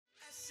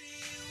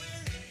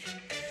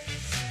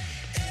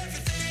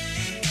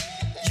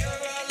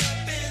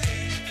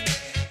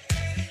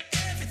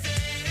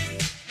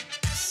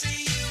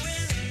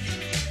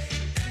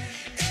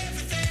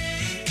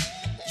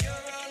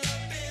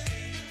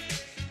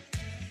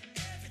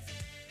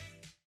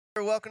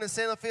Harper. Welcome to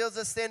Salem Fields.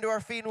 Let's stand to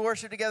our feet and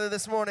worship together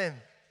this morning.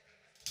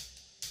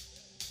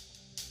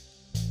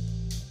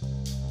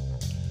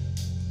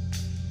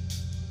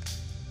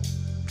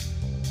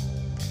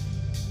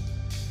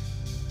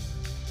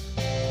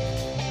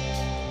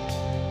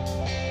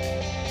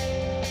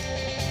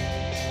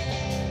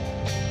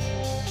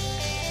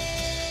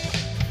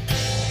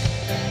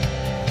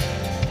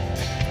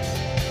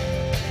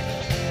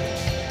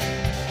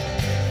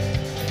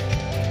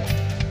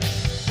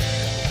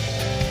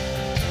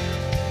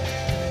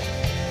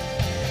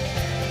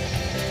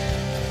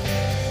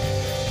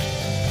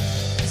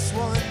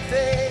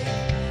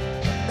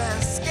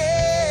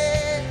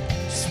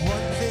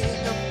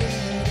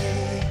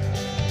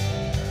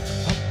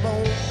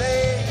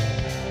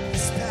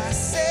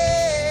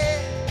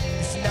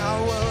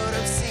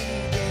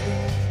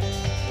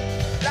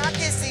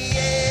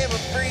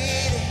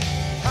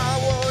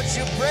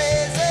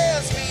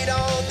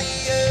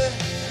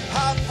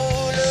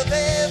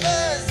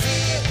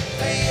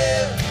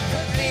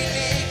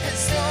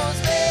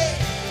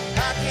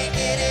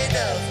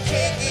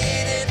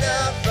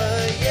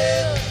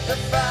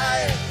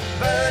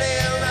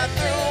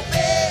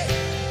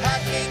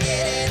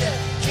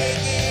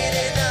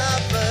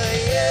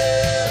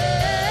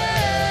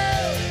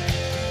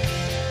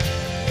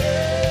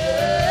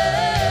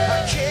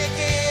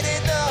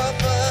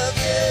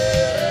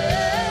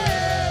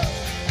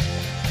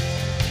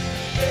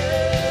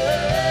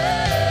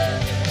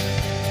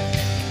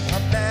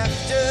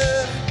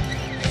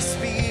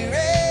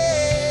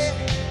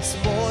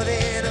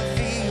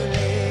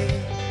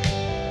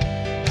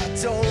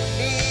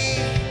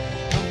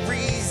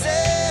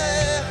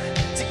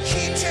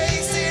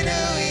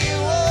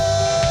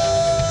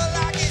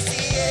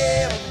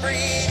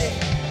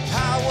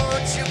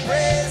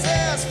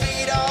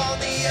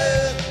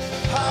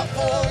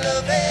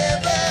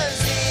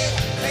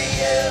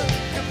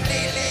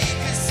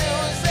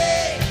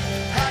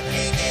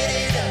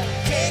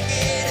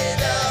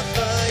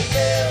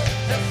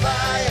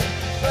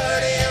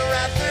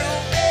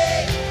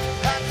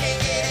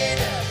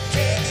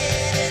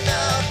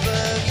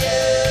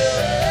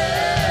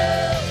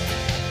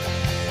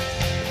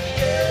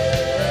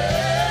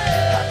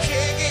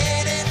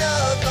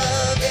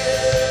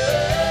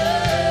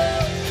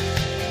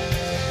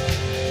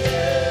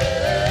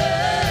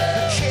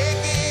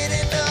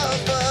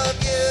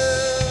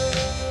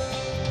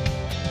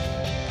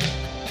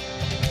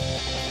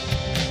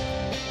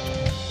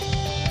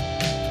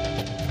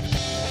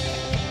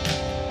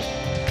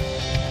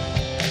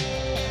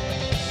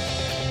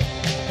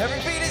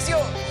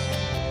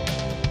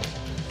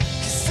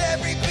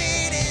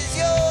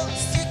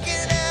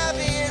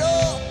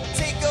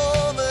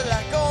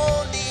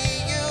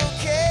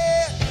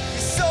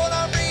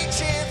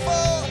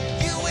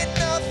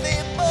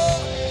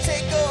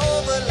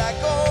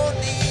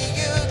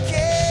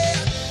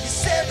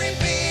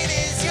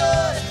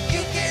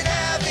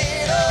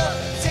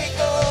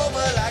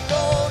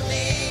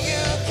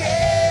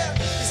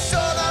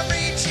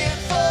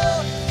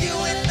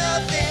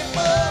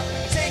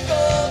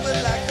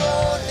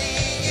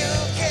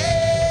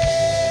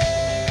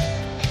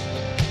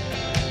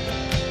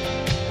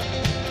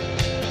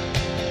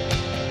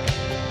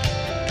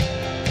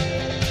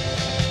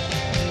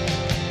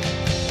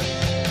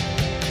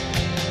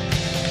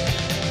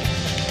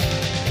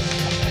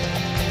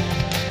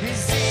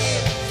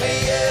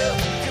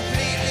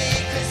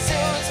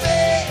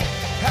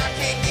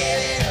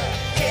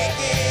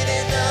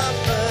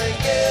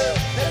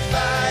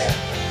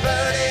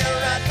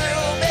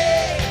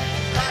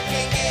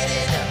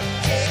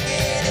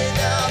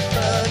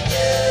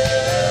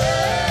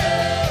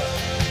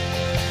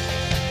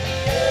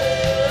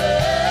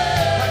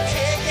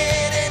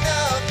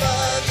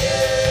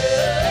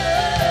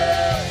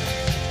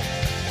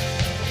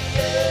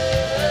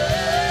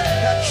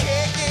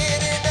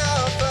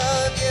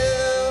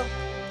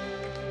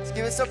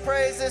 Some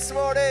praise this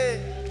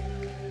morning.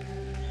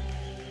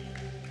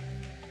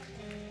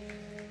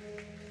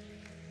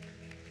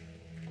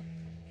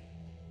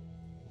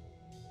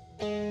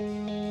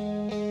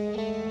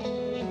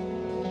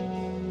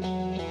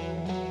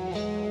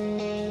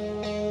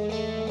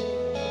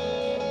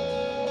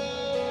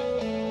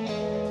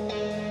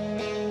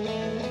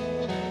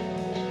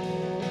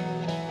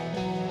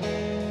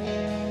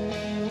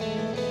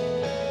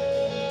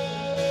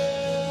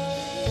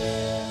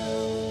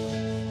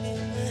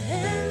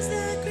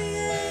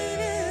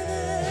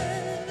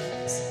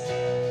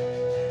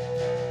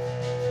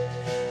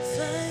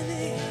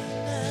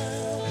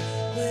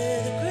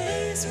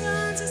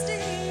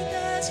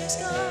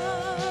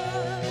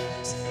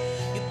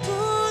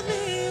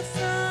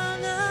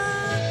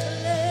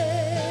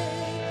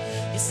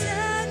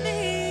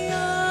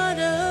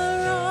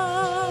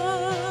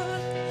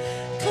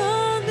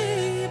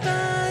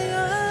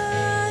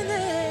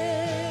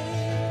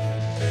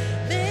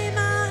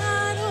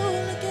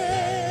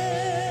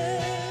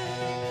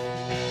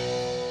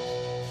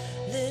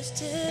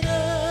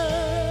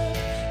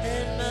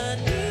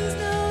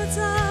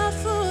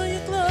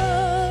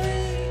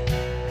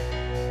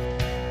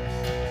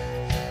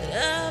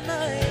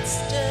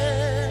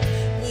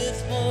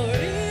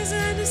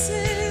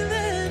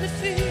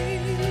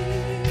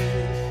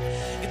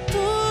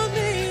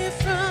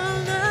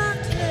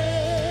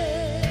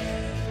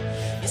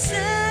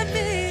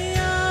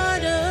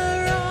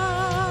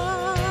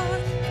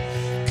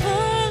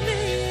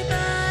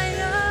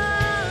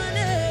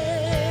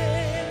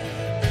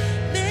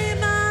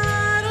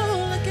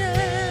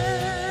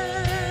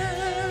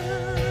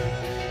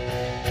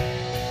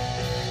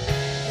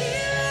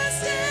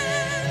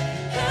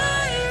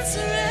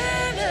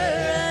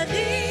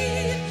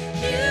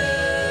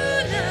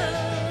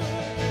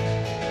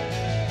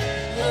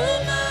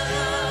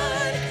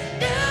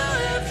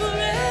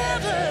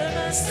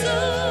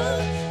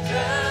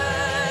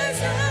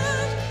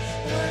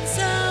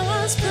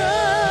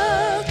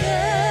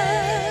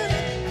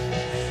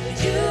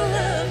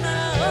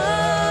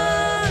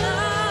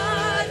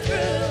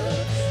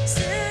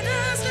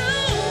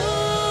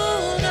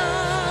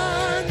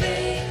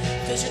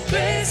 'cause your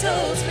grace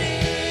holds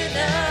me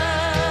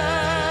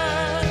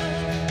now.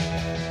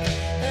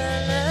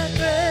 And that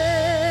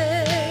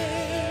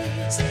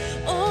grace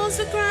owns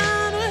the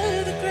ground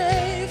where the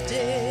grave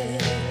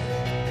did.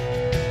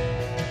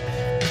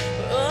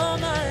 Where all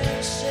my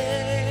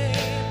shame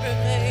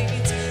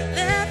remains,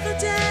 left for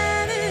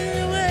dead in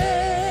the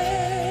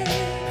way.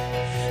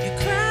 You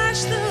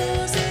crashed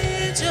those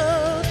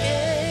angel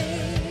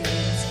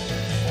gates.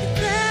 You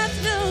left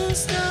no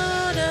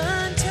stone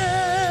unturned.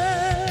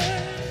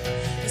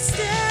 You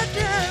stepped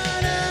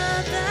out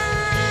of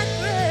that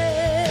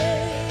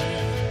grave,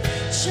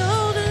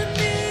 shouldered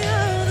me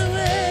all the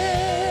way.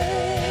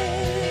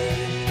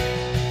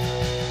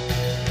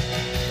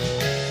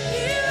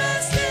 Here I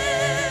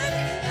stand,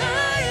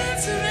 I am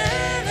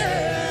surrender.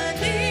 I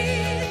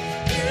need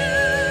you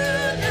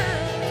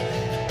now.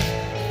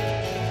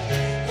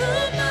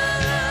 Hold my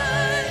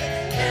heart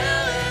now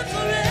and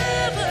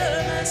forever.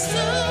 My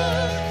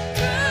soul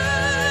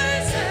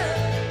cries out.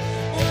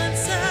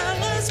 Once I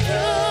was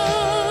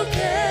broken,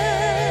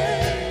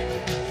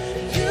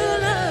 you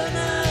loved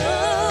my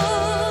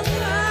whole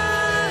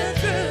life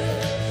through.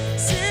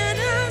 Sin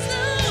has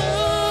no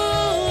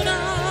hold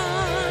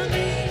on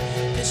me,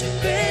 'cause your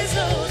grace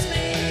holds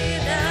me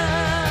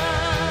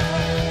now.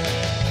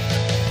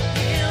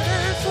 Healed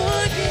and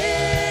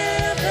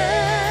forgiven.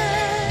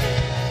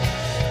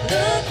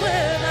 Look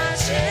where my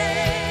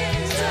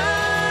chains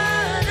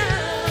are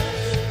now.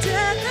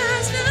 Death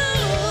has no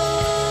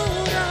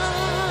hold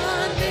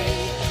on me,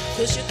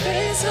 'cause your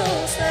grace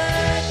holds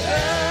that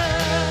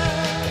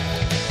ground.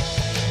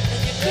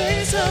 And your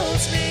grace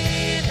holds me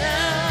now.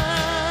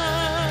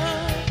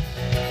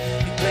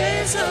 Your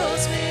grace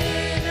holds me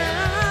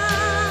now.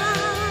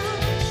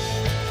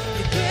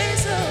 Your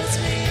grace holds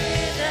me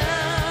now.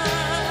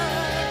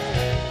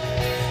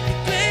 Your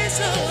grace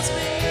holds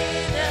me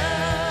now.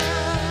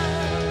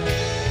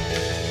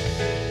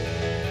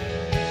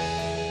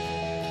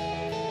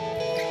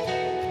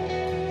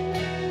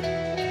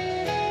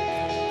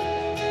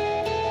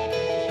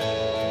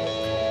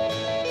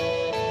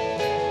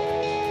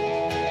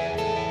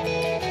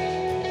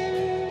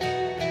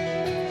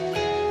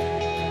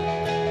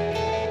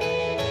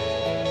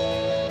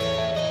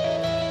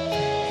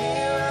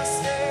 Here I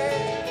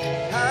stand,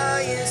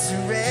 I in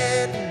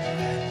surrender.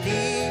 I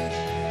need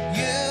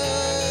you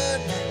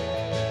now.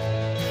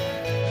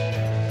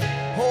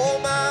 Hold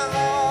my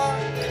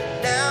heart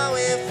now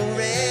and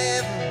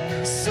forever.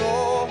 My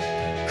soul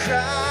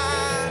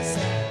cries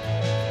out.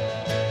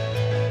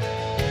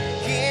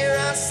 Here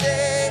I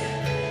stand,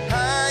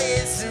 I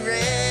in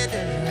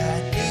surrender. I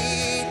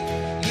need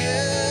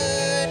you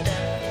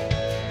now.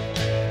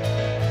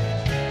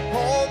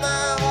 Hold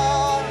my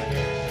heart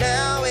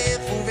now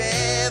and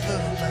forever.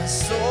 My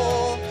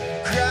soul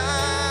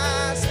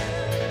cries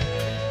out.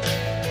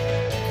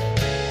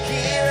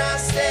 Here I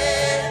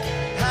stand,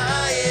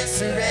 I in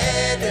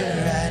surrender.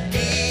 I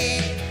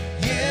need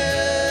you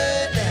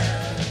now.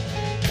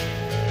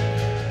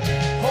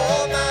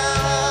 Hold my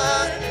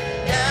heart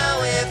now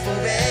and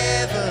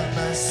forever.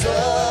 My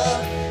soul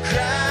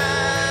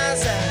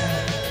cries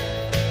out.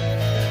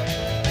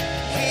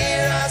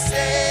 Here I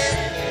stand,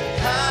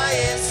 I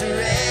in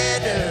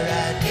surrender.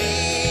 I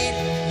need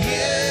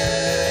you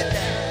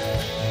now.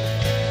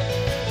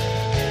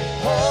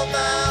 Hold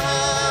my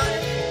heart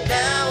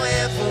now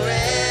and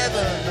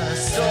forever. My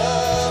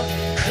soul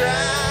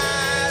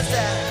cries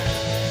out.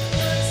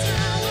 Once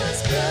I was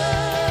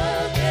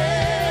broken,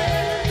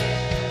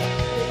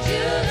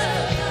 you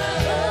loved my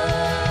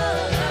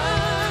whole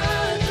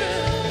heart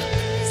through.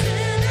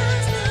 Sin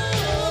has no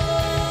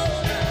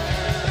hold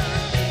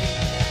on me,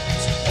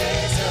 'cause your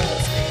grace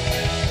holds me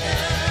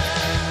now.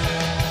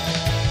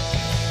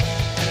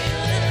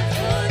 Healed and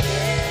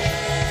forgiven.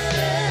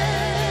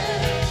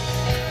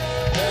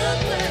 Look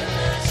where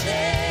my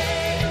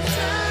chains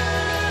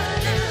are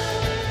now.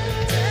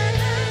 Death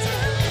has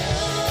no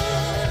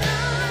hold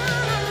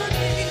on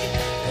me,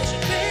 'cause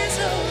your grace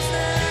holds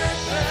that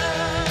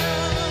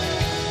ground.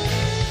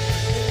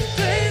 And your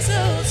grace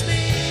holds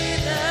me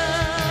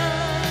now.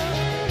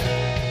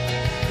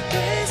 Your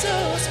grace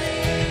holds me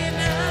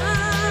now.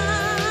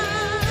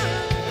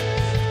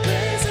 Your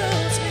grace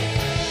holds me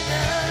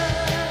now.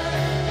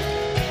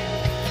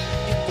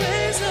 Your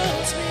grace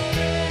holds me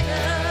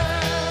now.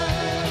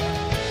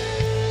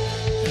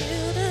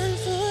 Healed and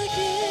forgiven.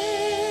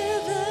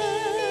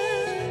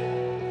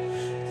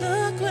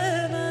 Look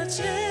where my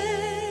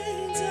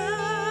chains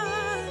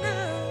are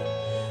now.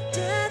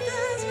 Death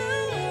has no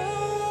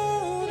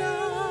hold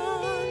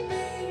on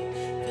me,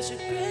 'cause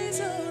your grace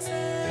holds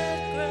that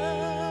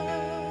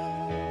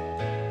ground.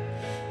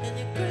 And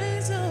your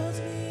grace holds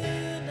me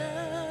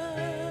now.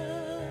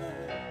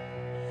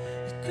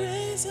 Your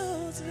grace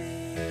holds me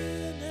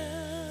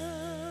now.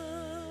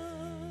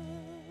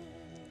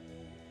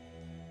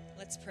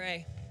 Let's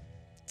pray.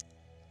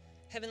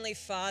 Heavenly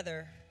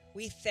Father,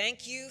 we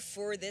thank you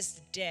for this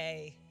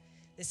day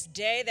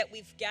that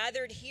we've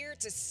gathered here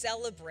to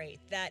celebrate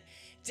that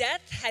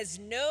death has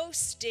no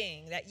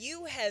sting, that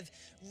you have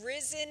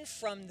risen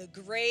from the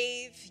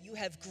grave. You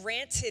have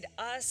granted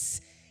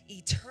us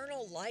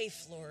eternal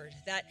life, Lord,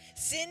 that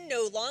sin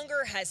no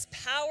longer has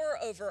power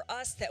over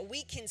us, that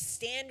we can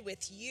stand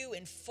with you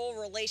in full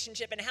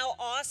relationship, and how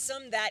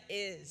awesome that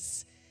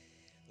is.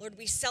 Lord,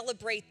 we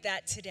celebrate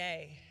that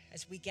today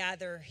as we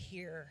gather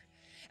here.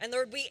 And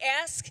Lord, we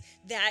ask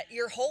that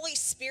your Holy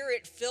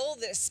Spirit fill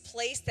this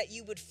place, that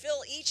you would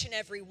fill each and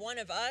every one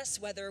of us,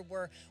 whether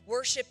we're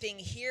worshiping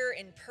here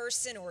in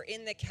person or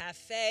in the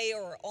cafe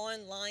or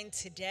online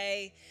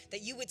today,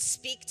 that you would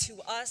speak to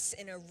us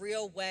in a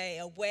real way,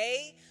 a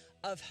way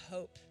of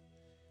hope.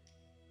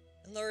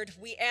 And Lord,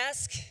 we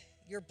ask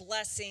your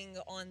blessing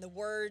on the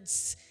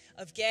words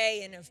of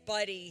Gay and of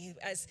Buddy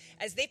as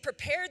they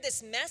prepared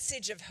this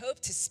message of hope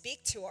to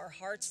speak to our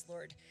hearts,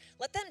 Lord.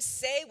 Let them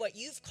say what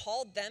you've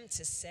called them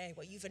to say,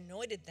 what you've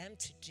anointed them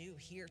to do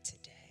here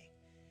today.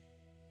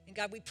 And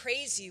God, we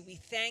praise you, we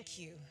thank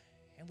you,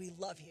 and we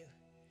love you.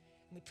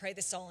 And we pray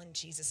this all in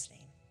Jesus'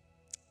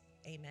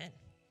 name. Amen.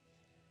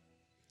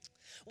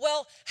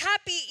 Well,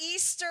 happy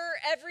Easter,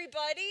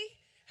 everybody.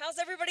 How's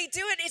everybody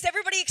doing? Is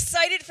everybody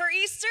excited for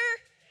Easter?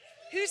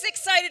 Who's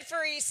excited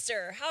for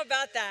Easter? How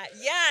about that?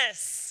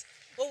 Yes.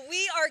 Well,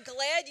 we are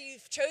glad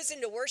you've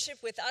chosen to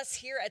worship with us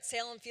here at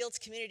Salem Fields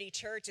Community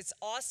Church. It's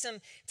awesome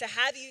to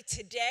have you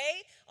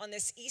today on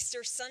this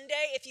Easter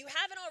Sunday. If you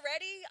haven't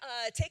already,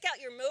 take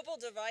out your mobile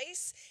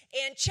device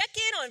and check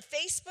in on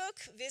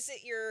Facebook,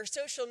 visit your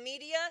social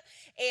media,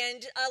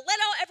 and let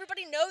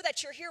everybody know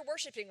that you're here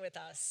worshiping with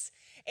us.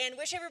 And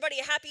wish everybody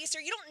a happy Easter.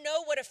 You don't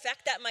know what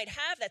effect that might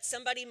have, that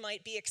somebody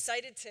might be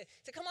excited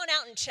to come on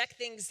out and check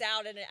things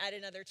out at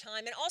another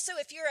time. And also,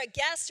 if you're a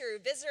guest or a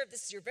visitor, if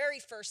this is your very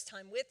first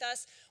time with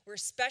us, we're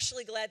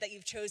especially glad that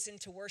you've chosen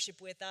to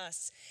worship with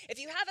us. If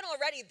you haven't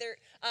already,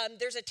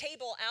 there's a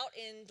table out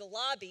in the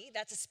lobby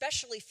that's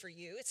especially for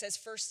you. It says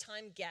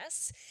first-time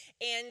guests.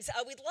 And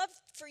we'd love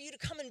for you to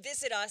come and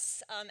visit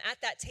us at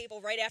that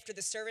table right after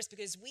the service,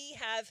 because we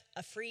have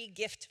a free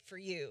gift for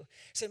you.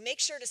 So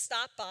make sure to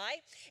stop by.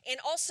 And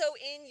also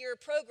in your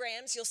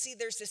programs, you'll see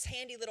there's this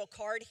handy little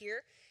card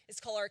here. It's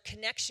called our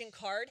connection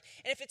card.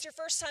 And if it's your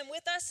first time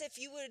with us, if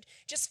you would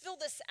just fill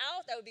this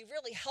out, that would be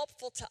really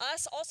helpful to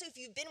us. Also, if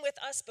you've been with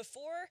us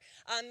before,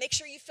 make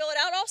sure you fill it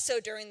out also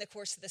during the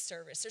course of the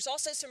service. There's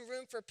also some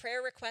room for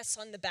prayer requests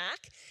on the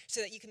back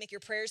so that you can make your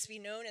prayers be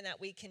known and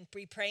that we can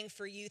be praying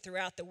for you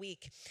throughout the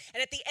week.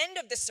 And at the end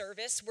of the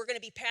service, we're going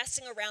to be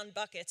passing around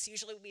buckets.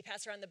 Usually we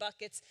pass around the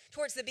buckets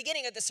towards the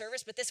beginning of the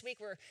service, but this week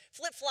we're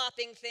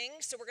flip-flopping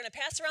things. So we're going to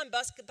pass around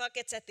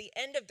buckets at the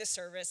end of the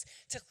service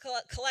to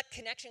collect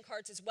connection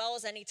cards as well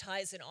as any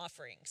tithes and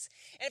offerings.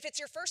 And if it's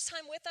your first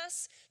time with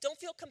us, don't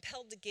feel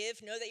compelled to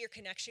give. Know that your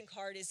connection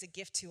card is a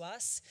gift to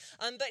us.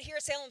 But here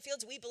at Salem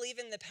Fields, we believe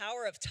in the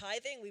power of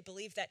tithing. We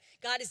believe that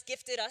God has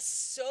gifted us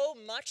so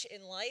much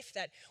in life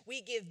that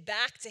we give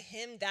back to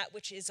him that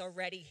which is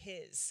already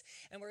his.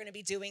 And we're going to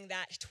be doing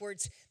that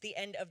towards the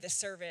end of the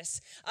service.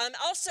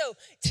 Also,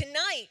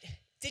 tonight,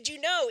 did you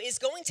know, is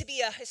going to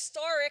be a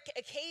historic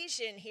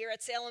occasion here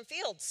at Salem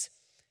Fields.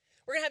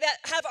 We're going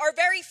to have our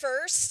very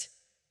first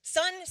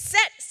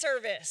sunset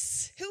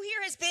service. Who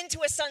here has been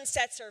to a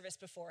sunset service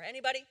before?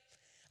 Anybody?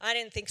 I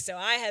didn't think so.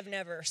 I have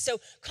never. So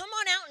come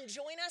on out and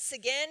join us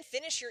again.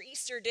 Finish your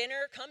Easter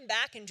dinner. Come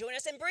back and join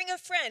us and bring a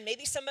friend.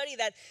 Maybe somebody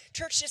that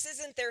church just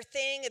isn't their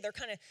thing and they're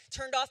kind of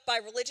turned off by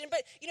religion.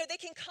 But, they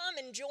can come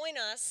and join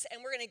us,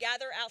 and we're going to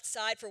gather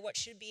outside for what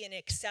should be an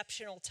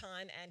exceptional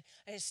time and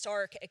a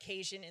historic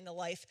occasion in the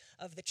life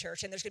of the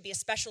church. And there's going to be a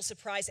special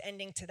surprise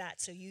ending to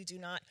that, so you do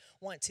not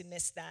want to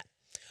miss that.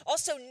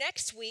 Also,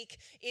 next week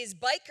is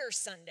Biker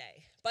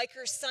Sunday.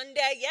 Biker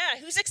Sunday, yeah.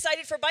 Who's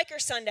excited for Biker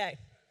Sunday?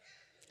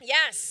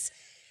 Yes.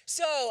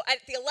 So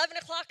at the 11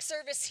 o'clock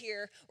service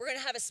here, we're going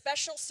to have a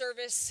special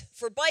service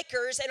for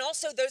bikers and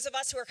also those of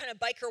us who are kind of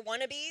biker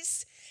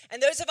wannabes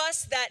and those of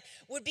us that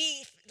would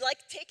be like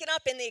taken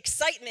up in the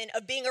excitement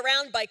of being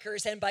around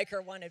bikers and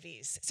biker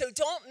wannabes. So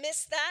don't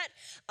miss that.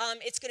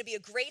 It's going to be a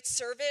great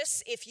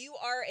service. If you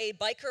are a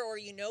biker or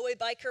you know a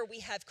biker,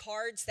 we have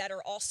cards that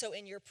are also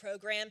in your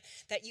program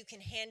that you can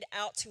hand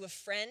out to a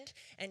friend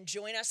and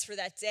join us for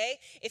that day.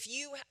 If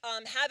you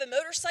have a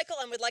motorcycle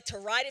and would like to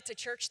ride it to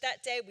church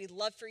that day, we'd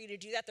love for you to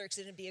do that. There's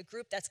going to be a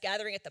group that's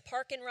gathering at the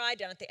Park and Ride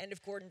down at the end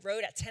of Gordon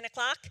Road at 10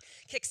 o'clock.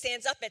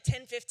 Kickstands up at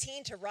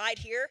 10:15 to ride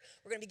here.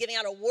 We're going to be giving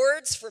out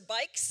awards for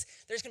bikes.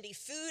 There's going to be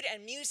food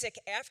and music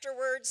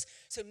afterwards.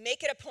 So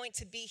make it a point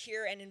to be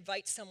here and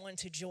invite someone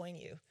to join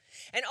you.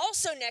 And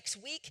also next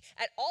week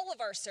at all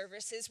of our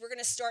services, we're going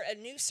to start a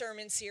new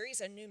sermon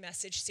series, a new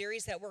message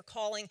series that we're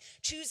calling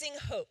Choosing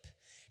Hope.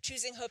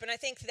 Choosing hope, and I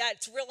think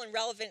that's real and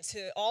relevant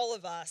to all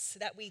of us,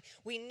 that we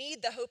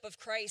need the hope of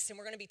Christ, and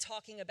we're going to be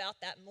talking about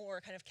that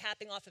more, kind of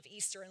capping off of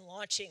Easter and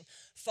launching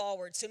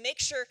forward. So make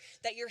sure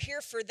that you're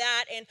here for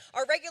that, and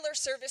our regular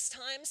service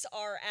times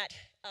are at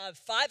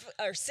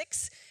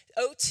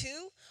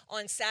 6:02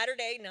 on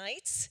Saturday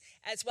nights,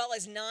 as well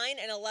as 9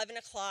 and 11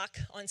 o'clock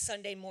on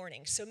Sunday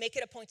morning. So make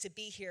it a point to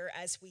be here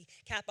as we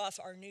cap off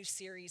our new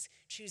series,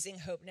 Choosing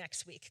Hope,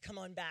 next week. Come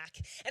on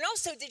back. And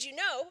also, did you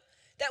know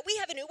that we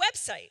have a new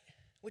website,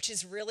 which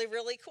is really,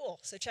 really cool.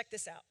 So check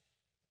this out.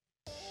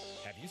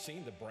 Have you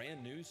seen the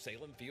brand new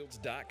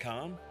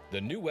SalemFields.com? The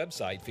new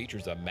website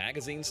features a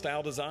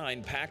magazine-style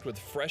design packed with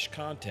fresh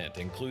content,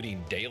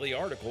 including daily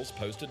articles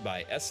posted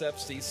by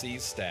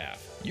SFCC's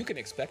staff. You can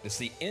expect to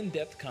see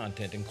in-depth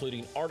content,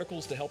 including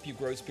articles to help you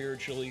grow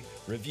spiritually,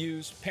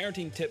 reviews,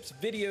 parenting tips,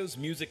 videos,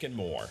 music, and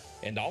more.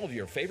 And all of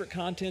your favorite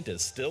content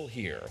is still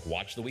here.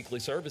 Watch the weekly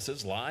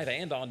services live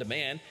and on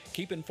demand.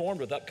 Keep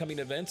informed with upcoming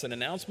events and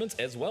announcements,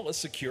 as well as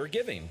secure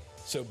giving.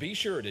 So be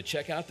sure to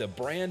check out the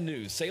brand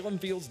new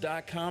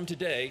SalemFields.com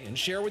today and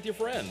share with your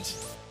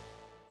friends.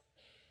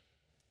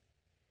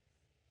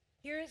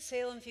 Here at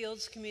Salem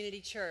Fields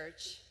Community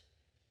Church,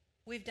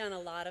 we've done a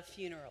lot of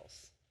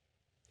funerals.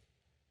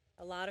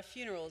 A lot of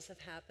funerals have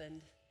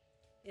happened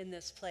in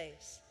this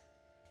place.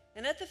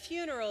 And at the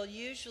funeral,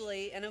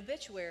 usually an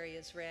obituary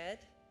is read.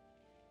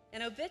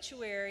 An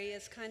obituary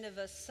is kind of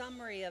a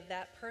summary of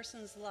that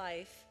person's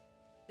life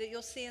that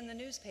you'll see in the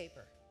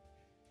newspaper.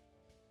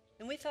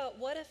 And we thought,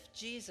 what if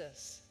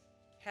Jesus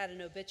had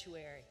an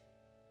obituary?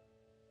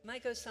 It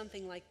might go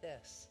something like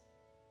this.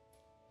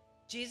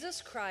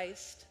 Jesus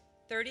Christ,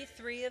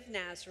 33 of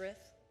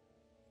Nazareth,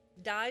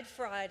 died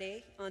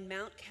Friday on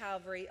Mount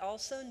Calvary,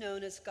 also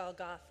known as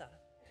Golgotha,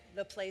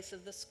 the place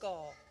of the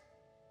skull.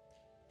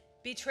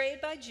 Betrayed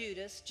by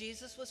Judas,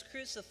 Jesus was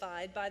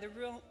crucified by the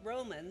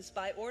Romans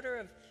by order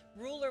of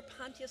ruler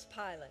Pontius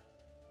Pilate.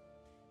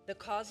 The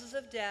causes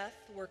of death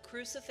were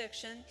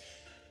crucifixion,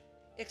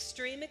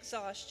 extreme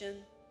exhaustion,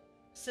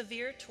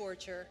 severe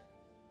torture,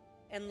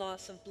 and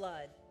loss of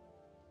blood.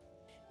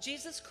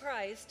 Jesus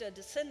Christ, a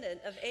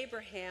descendant of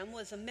Abraham,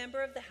 was a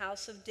member of the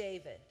house of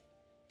David.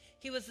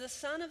 He was the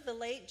son of the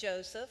late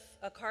Joseph,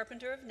 a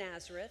carpenter of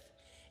Nazareth,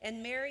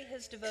 and Mary,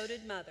 his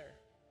devoted mother.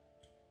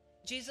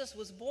 Jesus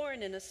was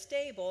born in a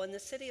stable in the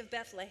city of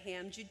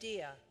Bethlehem,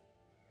 Judea.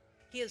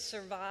 He is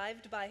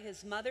survived by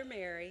his mother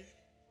Mary,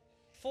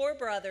 4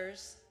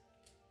 brothers,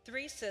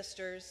 3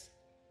 sisters,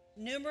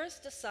 numerous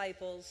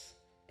disciples,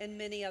 and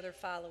many other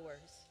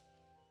followers.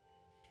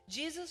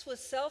 Jesus was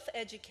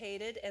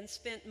self-educated and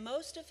spent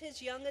most of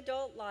his young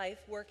adult life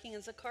working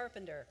as a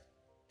carpenter,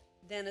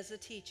 then as a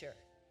teacher.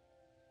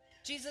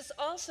 Jesus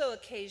also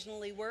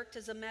occasionally worked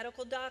as a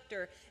medical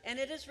doctor, and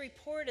it is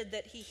reported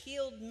that he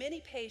healed many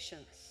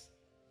patients.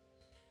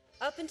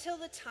 Up until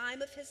the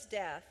time of his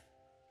death,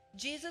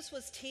 Jesus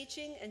was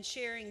teaching and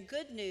sharing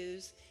good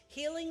news,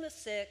 healing the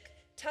sick,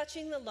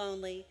 touching the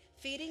lonely,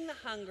 feeding the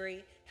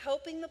hungry,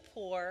 helping the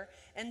poor,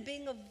 and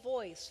being a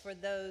voice for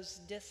those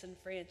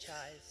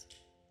disenfranchised.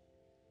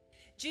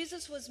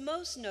 Jesus was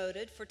most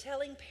noted for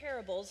telling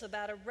parables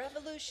about a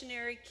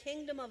revolutionary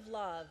kingdom of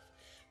love,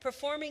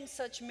 performing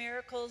such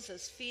miracles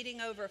as feeding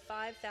over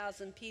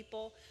 5,000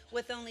 people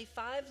with only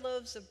 5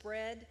 loaves of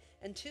bread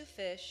and 2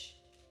 fish,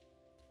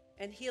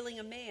 and healing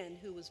a man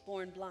who was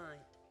born blind.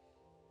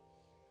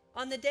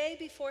 On the day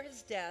before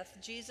his death,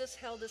 Jesus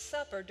held a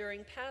supper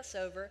during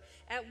Passover,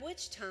 at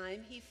which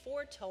time he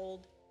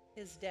foretold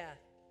his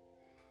death.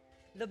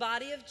 The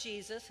body of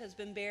Jesus has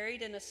been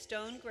buried in a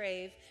stone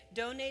grave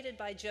donated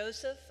by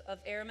Joseph of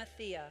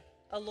Arimathea,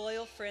 a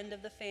loyal friend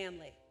of the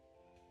family.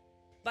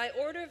 By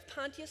order of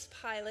Pontius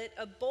Pilate,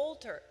 a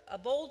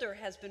boulder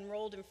has been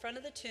rolled in front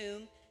of the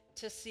tomb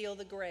to seal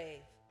the grave,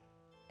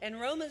 and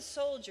Roman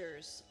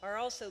soldiers are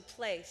also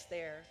placed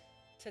there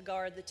to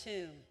guard the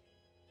tomb.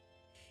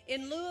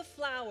 In lieu of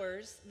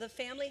flowers, the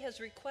family has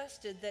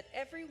requested that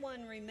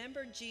everyone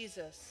remember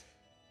Jesus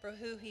for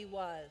who he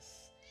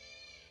was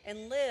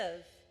and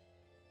live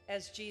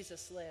as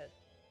Jesus lived.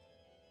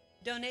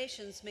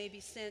 Donations may be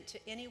sent to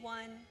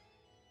anyone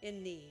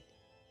in need.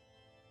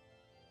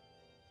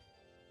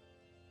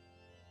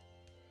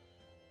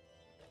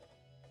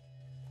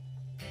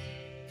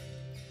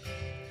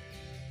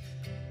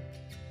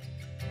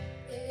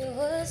 It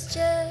was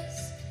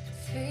just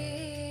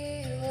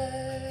 3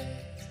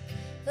 words,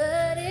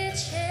 but it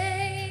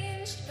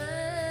changed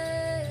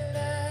my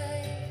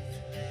life.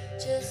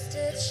 Just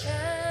a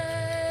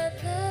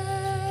childlike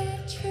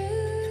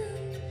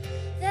truth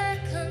that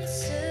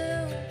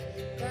consumed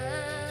my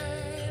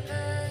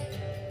mind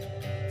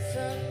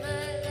from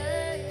my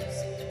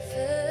life's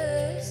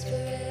first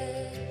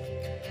breath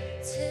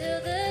till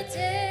the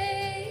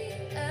day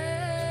I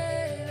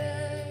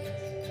rise.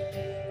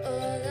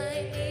 All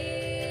I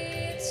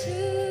need to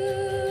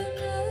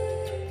know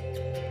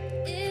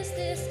is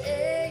this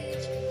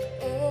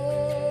age-old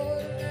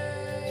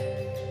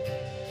line.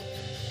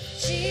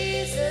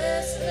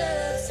 Jesus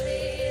loves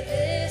me,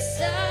 this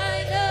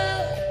I know.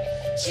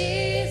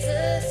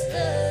 Jesus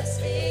loves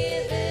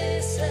me,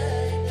 this I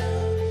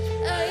know.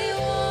 I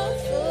won't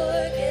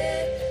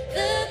forget.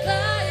 The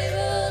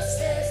Bible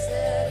says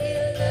that he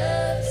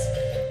loves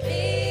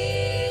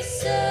me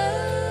so.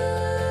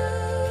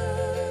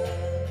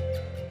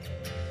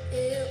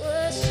 It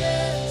was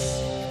just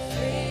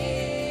 3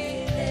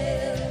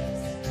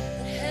 nails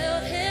that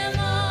held him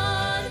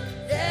on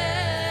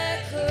that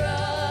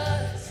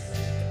cross.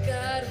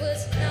 God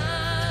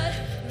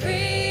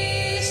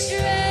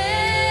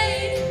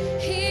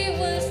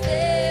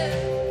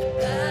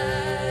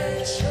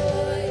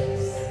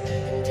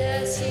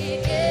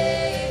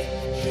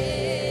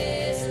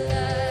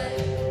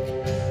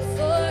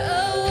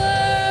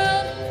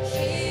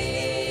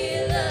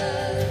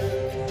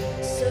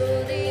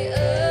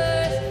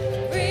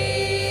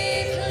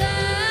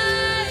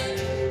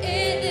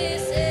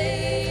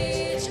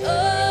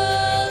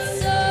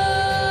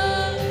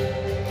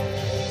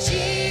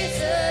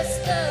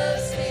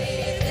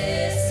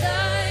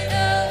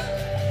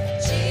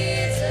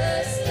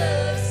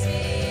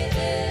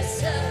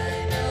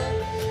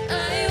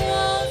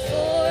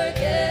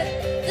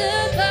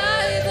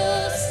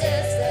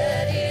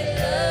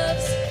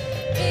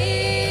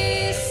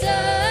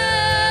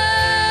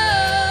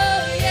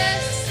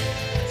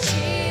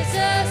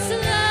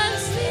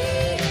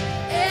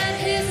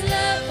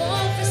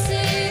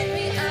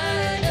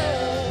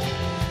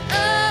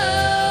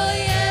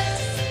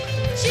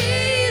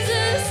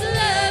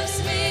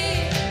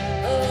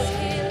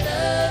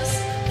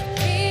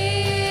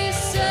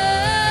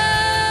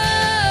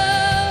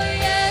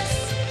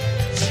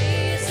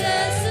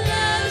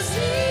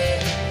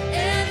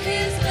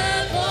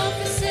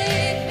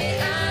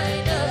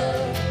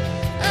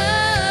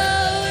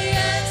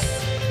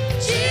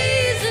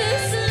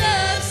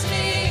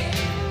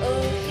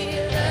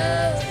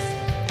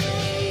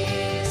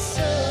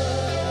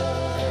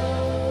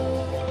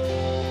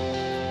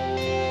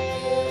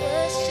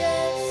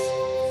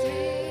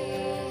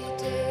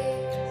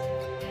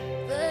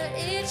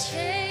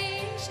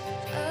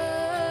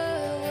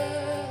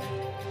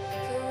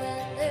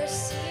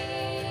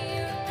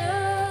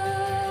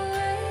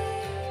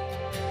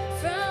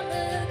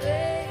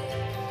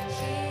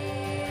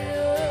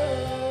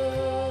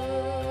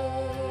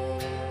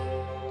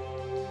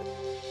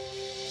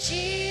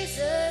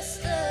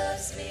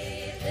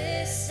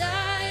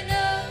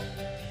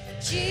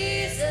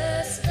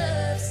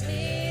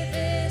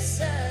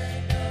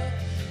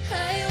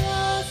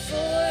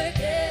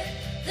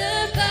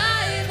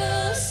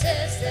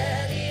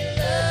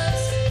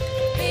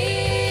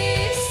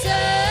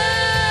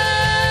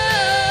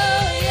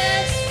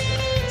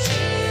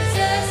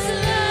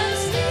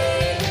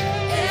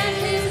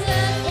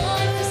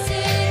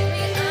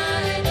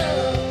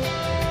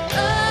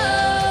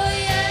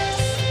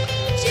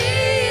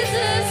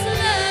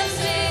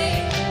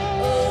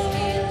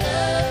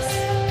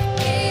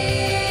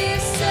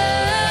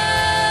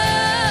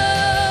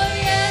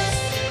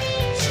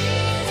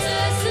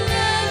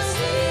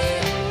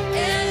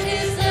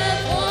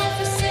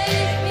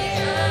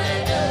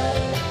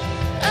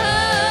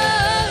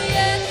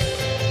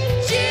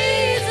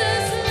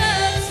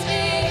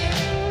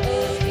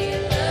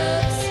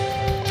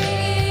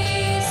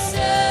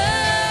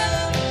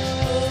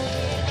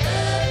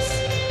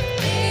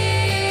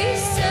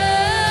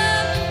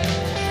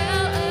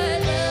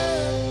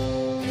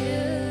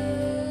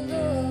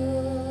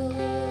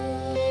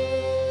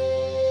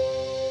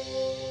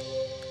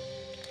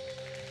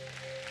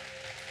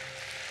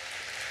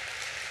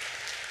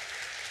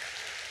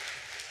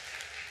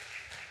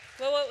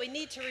we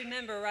need to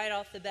remember right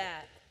off the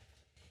bat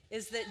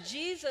is that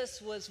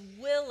Jesus was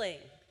willing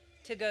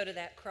to go to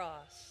that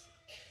cross.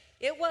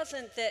 It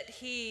wasn't that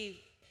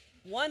he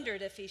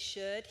wondered if he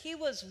should. He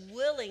was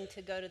willing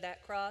to go to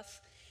that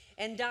cross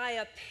and die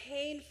a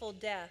painful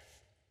death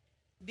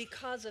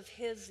because of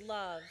his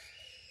love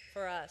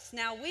for us.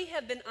 Now, we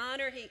have been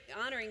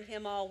honoring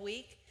him all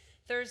week.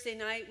 Thursday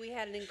night, we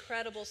had an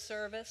incredible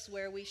service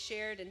where we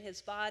shared in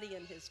his body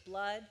and his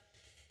blood,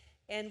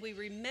 and we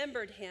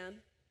remembered him.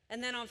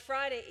 And then on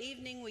Friday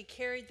evening, we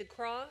carried the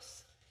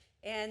cross,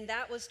 and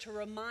that was to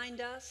remind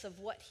us of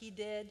what he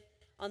did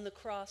on the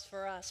cross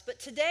for us. But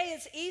today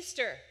is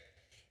Easter.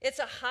 It's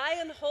a high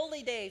and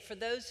holy day for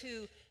those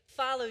who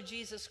follow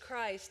Jesus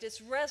Christ.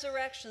 It's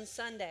Resurrection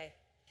Sunday.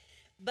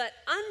 But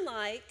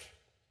unlike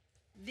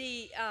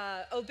the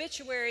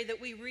obituary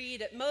that we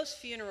read at most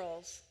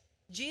funerals,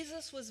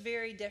 Jesus was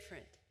very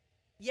different.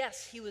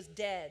 Yes, he was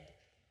dead,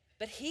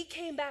 but he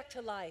came back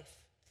to life.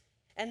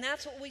 And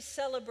that's what we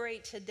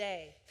celebrate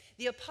today.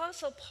 The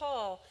Apostle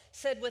Paul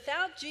said,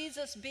 without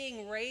Jesus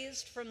being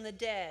raised from the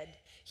dead,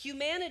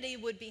 humanity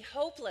would be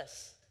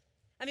hopeless.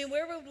 I mean,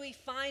 where would we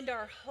find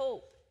our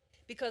hope?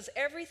 Because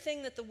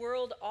everything that the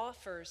world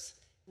offers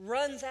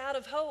runs out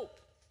of hope.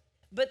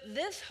 But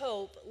this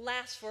hope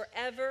lasts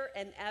forever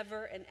and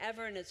ever and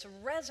ever, and it's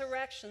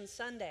Resurrection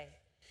Sunday.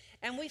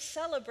 And we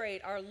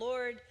celebrate our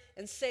Lord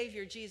and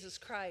Savior Jesus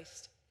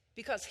Christ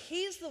because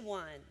he's the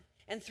one,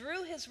 and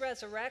through his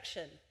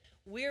resurrection,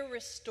 we're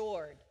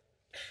restored,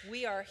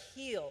 we are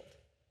healed,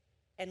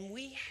 and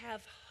we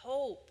have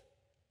hope.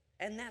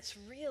 And that's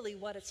really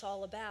what it's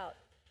all about.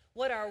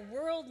 What our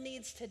world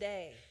needs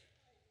today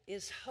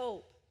is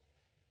hope.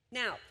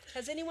 Now,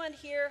 has anyone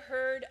here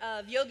heard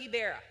of Yogi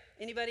Berra?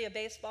 Anybody a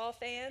baseball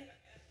fan?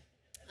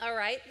 All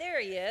right, there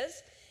he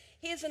is.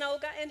 He's an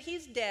old guy, and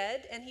he's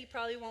dead, and he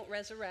probably won't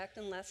resurrect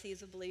unless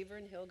he's a believer,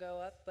 and he'll go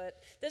up.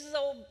 But this is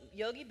old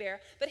Yogi Berra.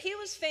 But he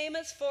was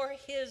famous for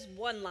his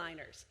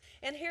one-liners.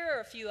 And here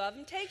are a few of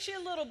them. Takes you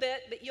a little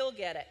bit, but you'll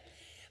get it.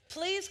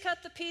 Please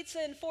cut the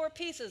pizza in 4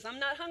 pieces. I'm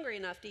not hungry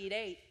enough to eat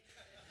 8.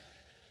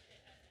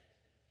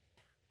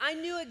 I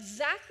knew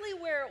exactly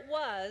where it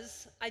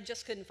was. I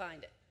just couldn't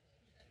find it.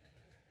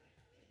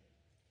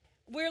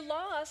 We're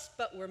lost,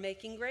 but we're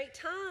making great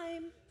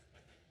time.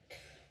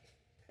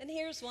 And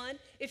here's one.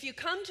 If you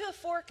come to a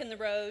fork in the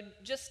road,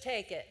 just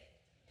take it.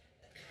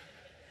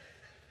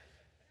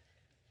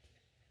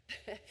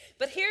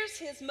 But here's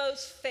his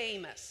most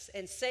famous,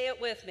 and say it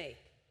with me.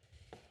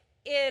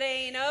 It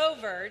ain't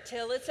over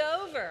till it's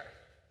over.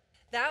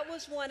 That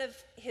was one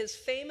of his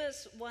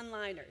famous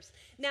one-liners.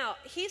 Now,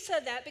 he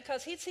said that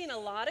because he'd seen a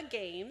lot of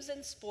games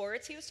in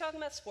sports. He was talking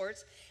about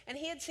sports, and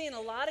he had seen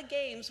a lot of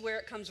games where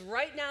it comes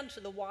right down to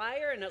the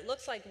wire, and it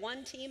looks like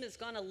one team is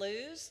going to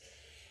lose.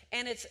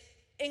 And it's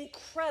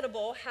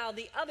incredible how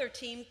the other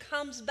team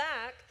comes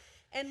back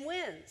and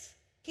wins.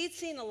 He'd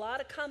seen a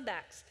lot of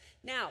comebacks.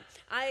 Now,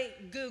 I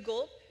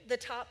Googled the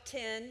top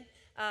 10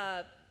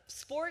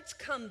 sports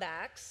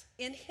comebacks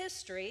in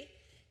history,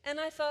 and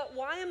I thought,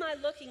 why am I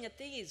looking at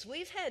these?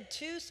 We've had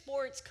 2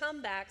 sports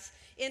comebacks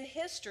in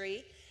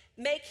history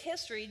make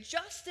history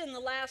just in the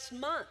last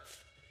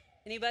month.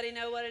 Anybody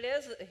know what it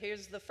is?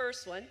 Here's the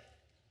first one.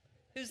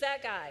 Who's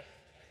that guy?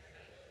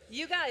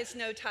 You guys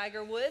know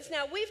Tiger Woods.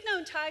 Now, we've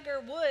known Tiger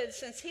Woods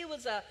since he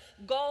was a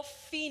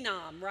golf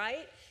phenom,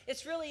 right?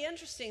 It's really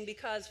interesting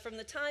because from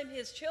the time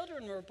his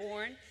children were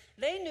born,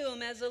 they knew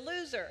him as a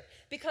loser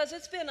because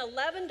it's been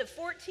 11 to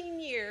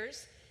 14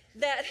 years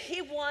that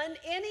he won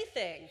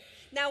anything.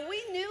 Now,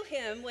 we knew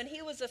him when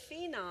he was a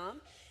phenom,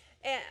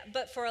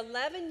 but for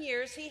 11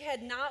 years, he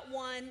had not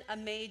won a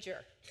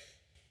major.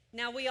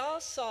 Now, we all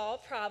saw,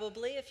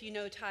 probably, if you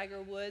know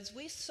Tiger Woods,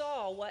 we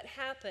saw what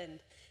happened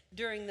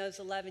during those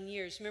 11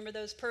 years. Remember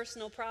those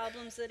personal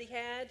problems that he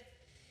had?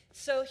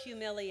 So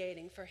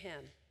humiliating for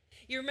him.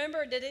 You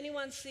remember, did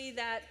anyone see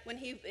that when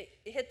he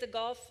hit the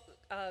golf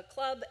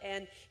club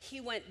and he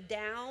went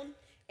down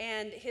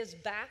and his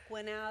back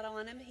went out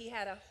on him? He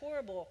had a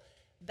horrible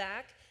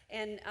back,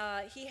 and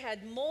he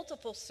had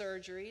multiple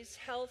surgeries,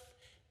 health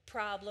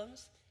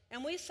problems,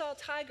 and we saw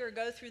Tiger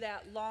go through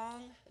that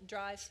long,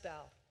 dry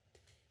spell.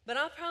 But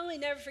I'll probably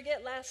never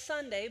forget last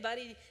Sunday,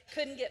 Buddy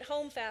couldn't get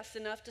home fast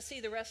enough to see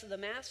the rest of the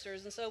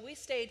Masters, and so we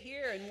stayed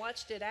here and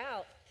watched it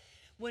out.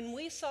 When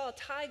we saw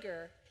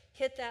Tiger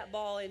hit that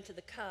ball into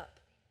the cup,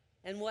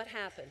 and what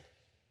happened?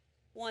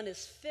 Won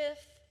his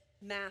 5th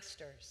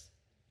Masters.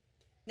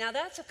 Now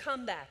that's a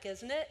comeback,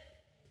 isn't it?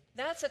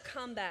 That's a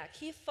comeback.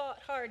 He fought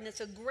hard, and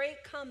it's a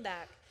great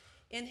comeback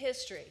in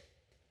history.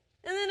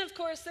 And then, of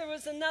course, there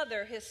was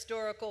another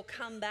historical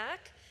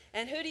comeback,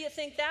 and who do you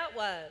think that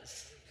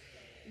was?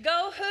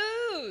 Go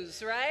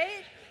Who's,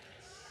 right?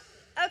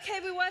 Okay,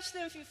 we watched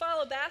them. If you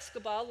follow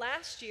basketball,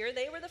 last year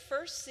they were the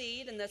first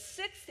seed, and the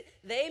 6th,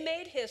 they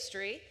made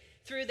history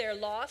through their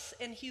loss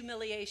and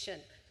humiliation.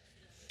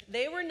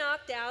 They were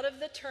knocked out of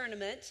the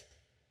tournament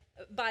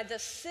by the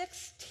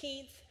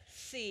 16th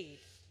seed.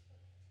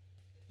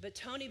 But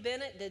Tony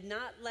Bennett did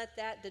not let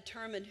that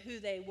determine who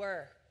they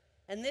were.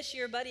 And this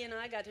year, Buddy and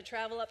I got to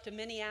travel up to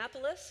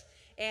Minneapolis,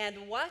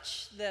 and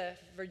watch the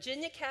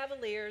Virginia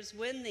Cavaliers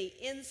win the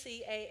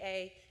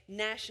NCAA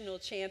National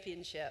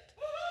Championship.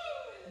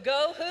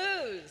 Go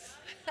Hoos!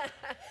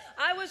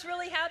 I was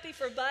really happy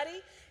for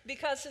Buddy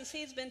because since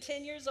he's been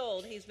 10 years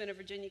old, he's been a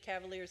Virginia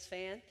Cavaliers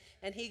fan,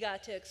 and he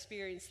got to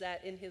experience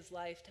that in his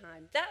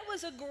lifetime. That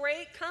was a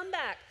great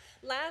comeback.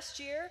 Last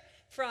year,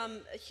 from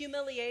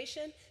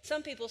humiliation,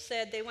 some people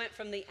said they went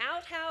from the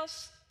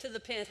outhouse to the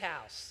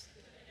penthouse.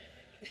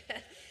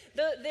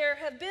 There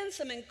have been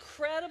some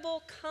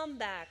incredible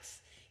comebacks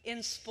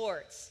in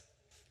sports.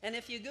 And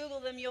if you Google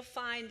them, you'll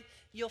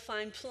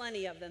find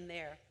plenty of them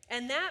there.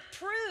 And that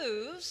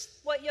proves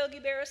what Yogi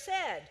Berra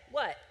said.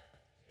 What?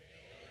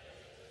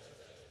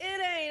 It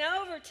ain't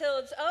over till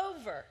it's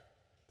over.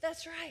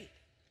 That's right.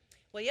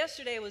 Well,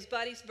 yesterday was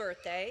Buddy's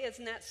birthday.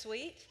 Isn't that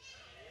sweet?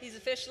 He's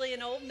officially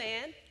an old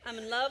man. I'm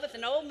in love with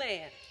an old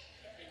man.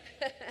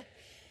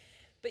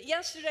 But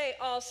yesterday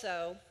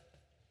also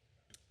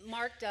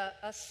marked a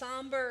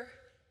somber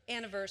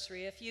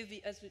anniversary.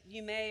 As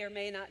you may or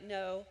may not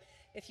know,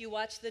 if you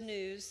watch the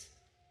news,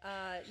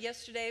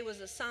 yesterday was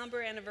a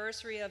somber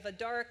anniversary of a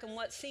dark and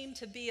what seemed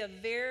to be a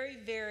very,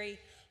 very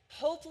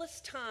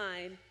hopeless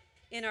time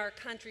in our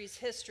country's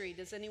history.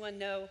 Does anyone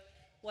know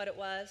what it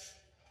was?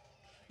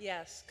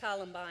 Yes,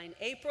 Columbine.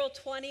 April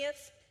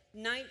 20th,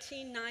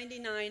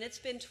 1999. It's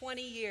been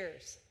 20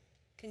 years.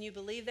 Can you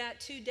believe that?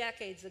 2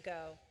 decades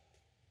ago.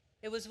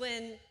 It was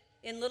when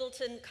in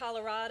Littleton,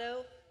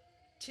 Colorado,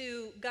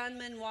 2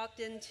 gunmen walked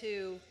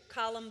into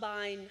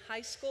Columbine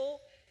High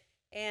School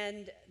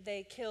and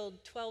they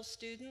killed 12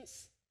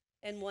 students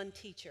and 1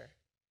 teacher.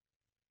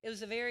 It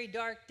was a very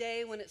dark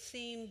day when it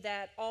seemed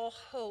that all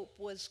hope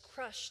was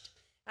crushed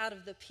out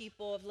of the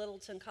people of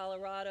Littleton,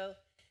 Colorado,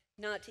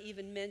 not to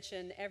even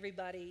mention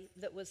everybody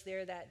that was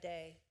there that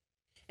day.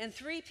 And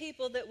 3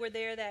 people that were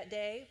there that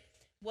day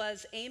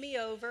was Amy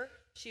Over,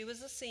 she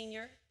was a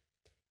senior,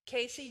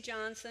 Casey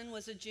Johnson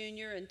was a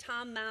junior, and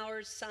Tom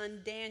Maurer's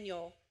son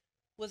Daniel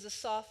was a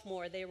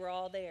sophomore. They were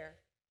all there.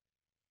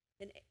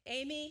 And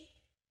Amy,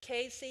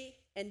 Casey,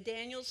 and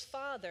Daniel's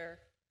father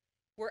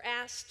were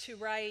asked to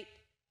write,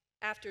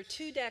 after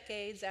 2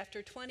 decades,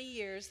 after 20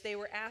 years, they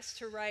were asked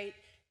to write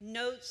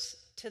notes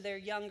to their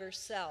younger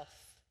self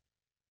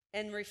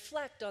and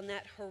reflect on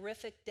that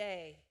horrific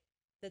day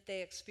that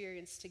they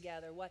experienced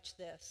together. Watch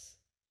this.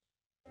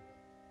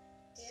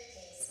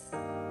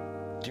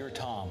 Dear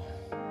Tom.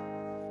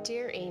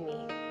 Dear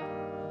Amy,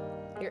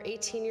 you're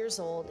 18 years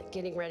old,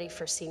 getting ready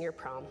for senior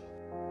prom.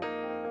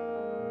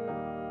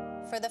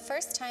 For the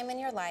first time in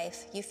your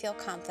life, you feel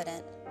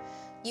confident.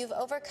 You've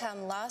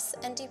overcome loss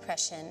and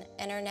depression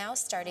and are now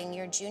starting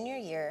your junior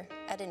year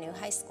at a new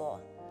high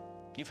school.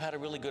 You've had a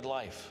really good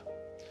life,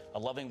 a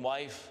loving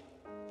wife,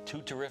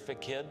 2 terrific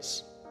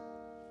kids.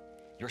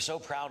 You're so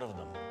proud of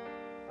them.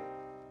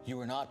 You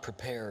are not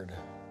prepared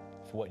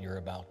for what you're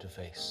about to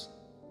face.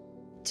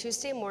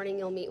 Tuesday morning,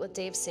 you'll meet with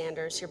Dave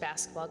Sanders, your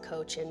basketball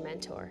coach and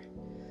mentor,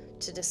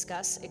 to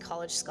discuss a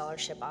college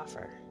scholarship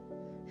offer.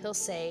 He'll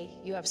say,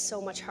 "You have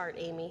so much heart,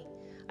 Amy.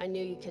 I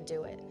knew you could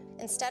do it."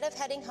 Instead of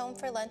heading home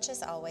for lunch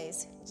as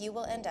always, you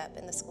will end up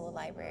in the school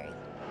library.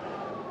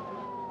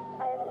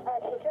 I am a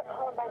teacher at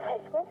Columbine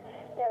High School.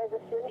 There is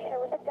a student here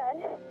with a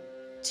gun.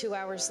 2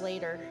 hours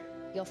later,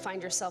 you'll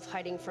find yourself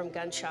hiding from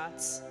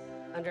gunshots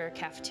under a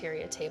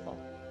cafeteria table.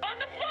 On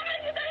the floor!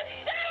 You guys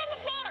stay on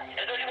the floor!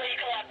 Is there any way you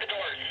can lock the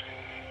doors?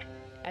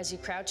 As you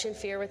crouch in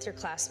fear with your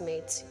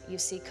classmates, you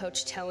see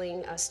Coach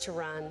telling us to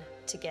run,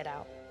 to get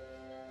out.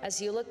 As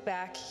you look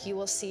back, you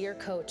will see your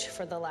coach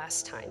for the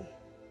last time.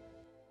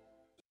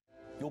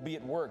 You'll be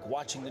at work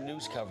watching the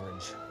news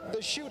coverage,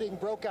 The shooting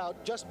broke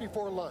out just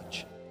before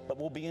lunch. but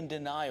will be in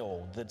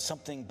denial that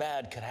something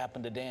bad could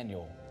happen to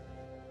Daniel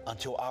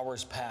until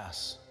hours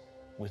pass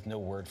with no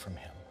word from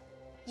him.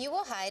 You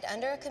will hide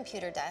under a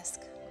computer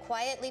desk,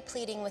 quietly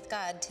pleading with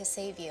God to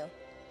save you.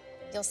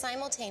 You'll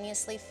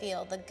simultaneously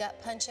feel the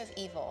gut punch of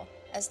evil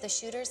as the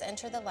shooters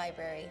enter the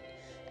library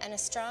and a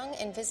strong,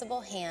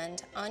 invisible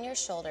hand on your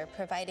shoulder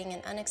providing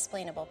an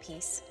unexplainable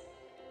peace.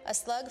 A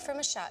slug from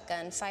a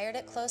shotgun fired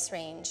at close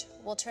range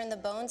will turn the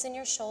bones in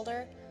your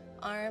shoulder,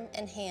 arm,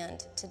 and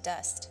hand to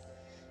dust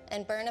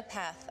and burn a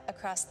path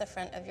across the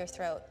front of your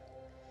throat.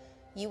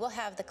 You will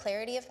have the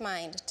clarity of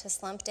mind to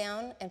slump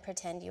down and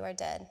pretend you are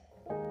dead.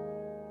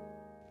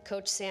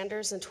 Coach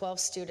Sanders and 12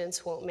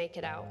 students won't make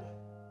it out.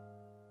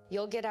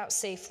 You'll get out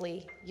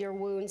safely. Your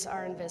wounds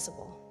are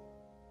invisible.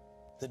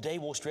 The day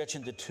will stretch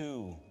into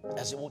 2,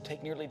 as it will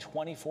take nearly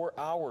 24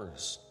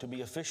 hours to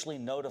be officially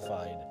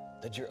notified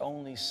that your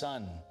only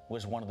son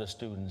was one of the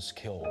students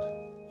killed.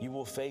 You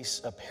will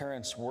face a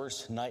parent's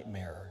worst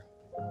nightmare,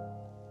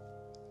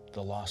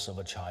 the loss of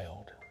a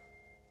child.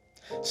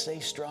 Stay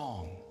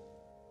strong.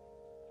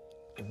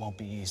 It won't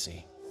be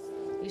easy.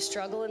 You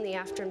struggle in the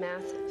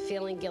aftermath,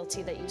 feeling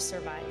guilty that you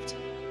survived.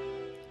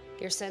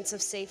 Your sense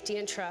of safety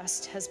and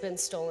trust has been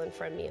stolen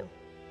from you.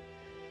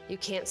 You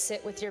can't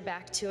sit with your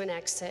back to an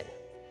exit.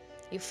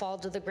 You fall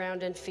to the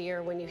ground in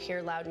fear when you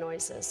hear loud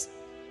noises.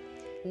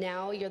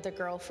 Now you're the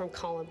girl from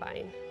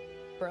Columbine,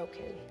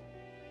 broken.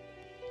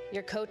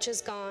 Your coach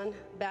is gone,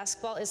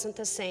 basketball isn't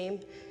the same,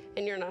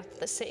 and you're not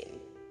the same.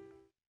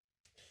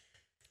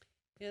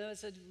 You know,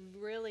 it's a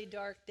really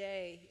dark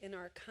day in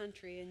our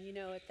country, and you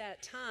know, at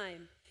that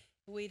time,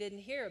 we didn't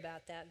hear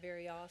about that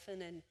very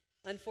often, and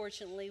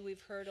unfortunately,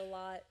 we've heard a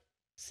lot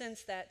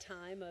since that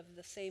time of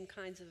the same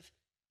kinds of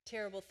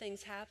terrible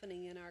things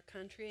happening in our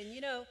country. And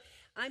you know,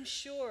 I'm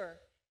sure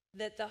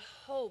that the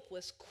hope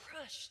was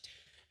crushed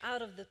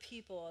out of the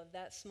people of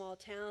that small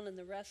town, and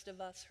the rest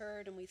of us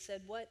heard, and we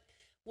said,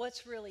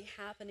 what's really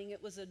happening?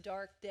 It was a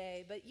dark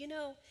day. But you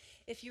know,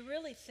 if you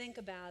really think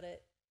about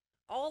it,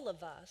 all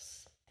of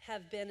us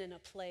have been in a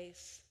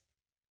place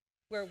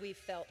where we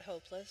felt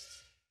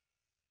hopeless,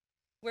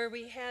 where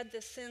we had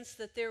the sense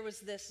that there was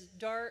this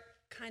dark,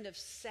 kind of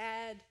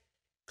sad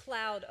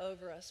cloud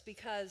over us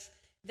because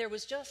there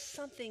was just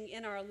something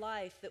in our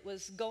life that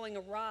was going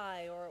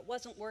awry, or it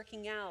wasn't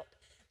working out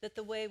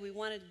the way we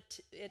wanted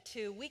it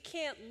to. We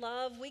can't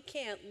love, we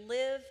can't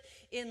live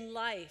in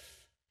life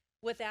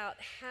without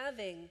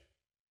having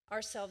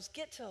ourselves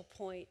get to a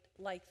point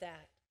like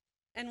that.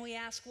 And we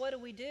ask, what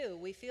do?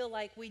 We feel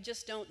like we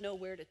just don't know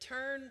where to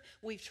turn.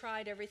 We've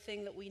tried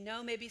everything that we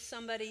know. Maybe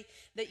somebody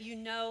that you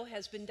know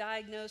has been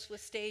diagnosed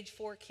with stage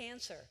 4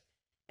 cancer,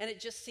 and it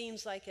just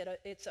seems like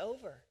it's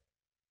over.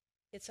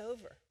 It's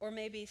over. Or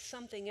maybe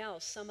something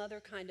else, some other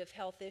kind of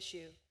health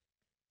issue.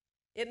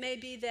 It may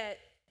be that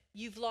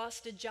you've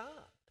lost a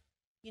job,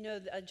 you know,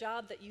 a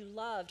job that you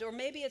loved. Or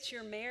maybe it's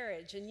your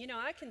marriage. And, you know,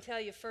 I can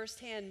tell you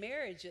firsthand,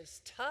 marriage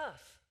is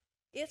tough.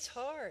 It's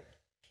hard.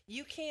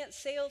 You can't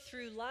sail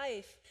through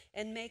life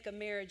and make a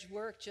marriage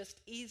work just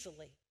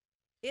easily.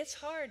 It's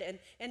hard.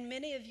 And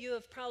many of you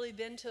have probably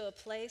been to a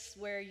place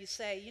where you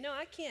say, you know,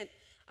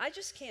 I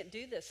just can't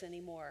do this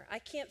anymore. I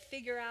can't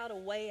figure out a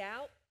way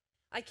out.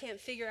 I can't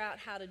figure out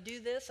how to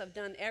do this. I've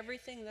done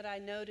everything that I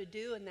know to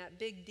do, and that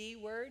big D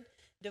word,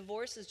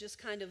 divorce, is just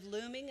kind of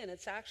looming, and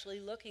it's actually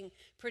looking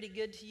pretty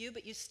good to you,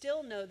 but you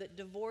still know that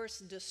divorce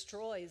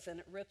destroys and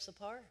it rips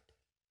apart.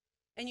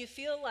 And you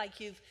feel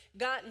like you've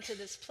gotten to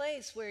this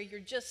place where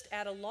you're just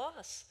at a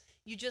loss.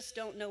 You just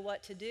don't know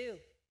what to do.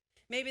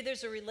 Maybe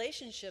there's a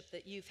relationship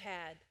that you've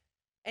had,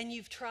 and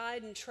you've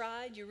tried and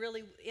tried. You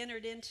really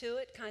entered into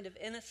it kind of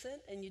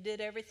innocent, and you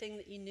did everything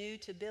that you knew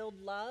to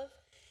build love,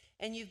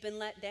 and you've been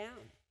let down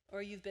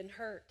or you've been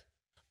hurt.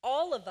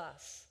 All of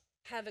us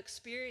have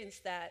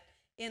experienced that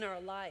in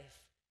our life,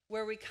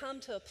 where we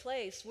come to a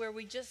place where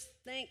we just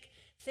think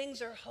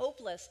things are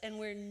hopeless and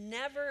we're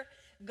never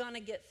going to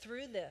get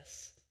through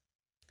this.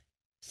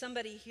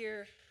 Somebody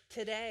here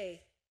today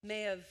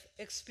may have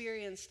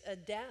experienced a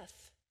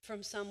death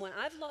from someone.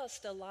 I've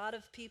lost a lot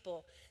of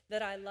people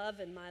that I love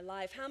in my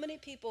life. How many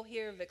people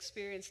here have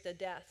experienced a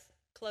death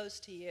close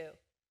to you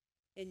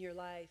in your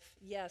life?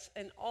 Yes,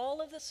 and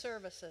all of the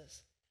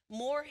services,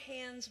 more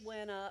hands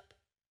went up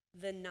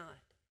than not.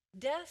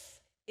 Death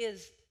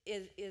is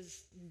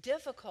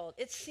difficult.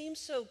 It seems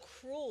so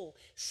cruel,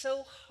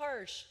 so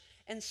harsh,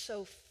 and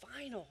so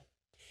final.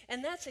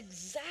 And that's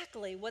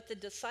exactly what the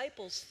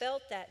disciples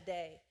felt that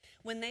day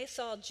when they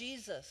saw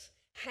Jesus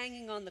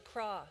hanging on the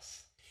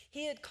cross.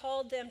 He had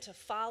called them to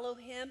follow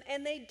him,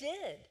 and they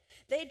did.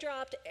 They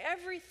dropped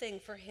everything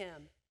for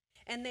him,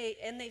 and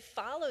they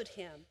followed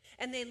him,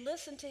 and they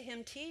listened to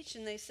him teach,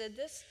 and they said,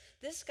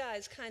 this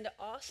guy's kind of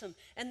awesome.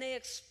 And they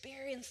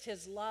experienced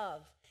his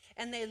love,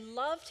 and they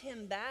loved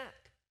him back.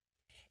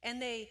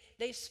 And they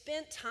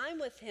spent time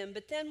with him,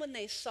 but then when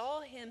they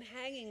saw him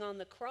hanging on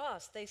the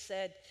cross, they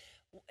said,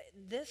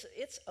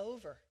 it's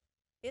over.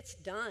 It's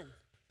done.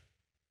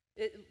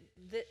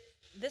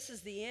 This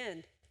is the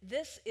end.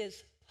 This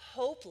is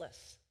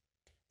hopeless.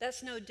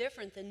 That's no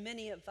different than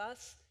many of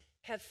us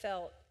have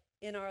felt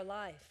in our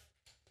life.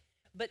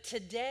 But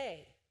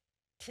today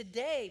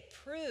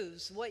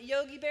proves what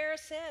Yogi Berra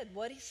said.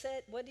 What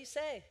did he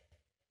say?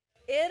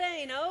 It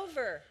ain't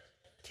over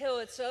till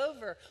it's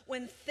over.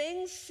 When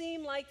things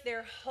seem like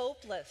they're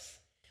hopeless,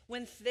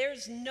 when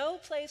there's no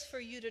place for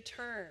you to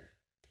turn,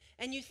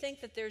 and you think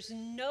that there's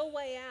no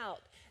way out,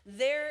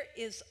 there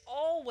is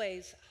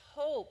always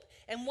hope.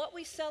 And what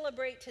we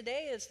celebrate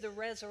today is the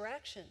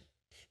resurrection.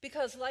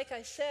 Because like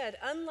I said,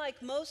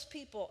 unlike most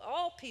people,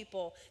 all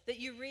people that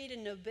you read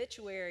in an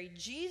obituary,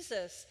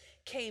 Jesus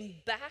came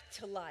back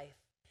to life.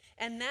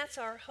 And that's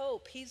our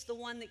hope. He's the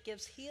one that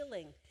gives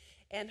healing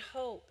and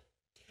hope.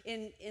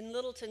 In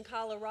Littleton,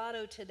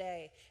 Colorado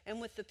today,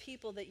 and with the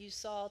people that you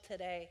saw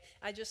today,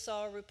 I just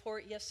saw a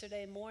report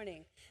yesterday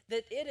morning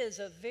that it is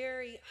a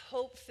very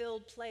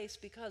hope-filled place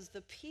because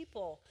the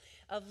people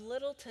of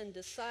Littleton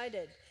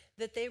decided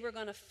that they were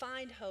going to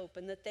find hope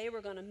and that they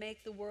were going to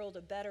make the world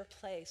a better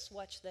place.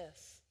 Watch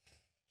this.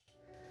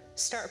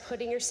 Start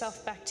putting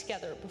yourself back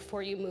together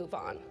before you move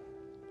on.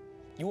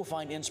 You will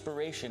find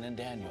inspiration in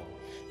Daniel.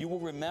 You will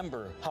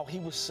remember how he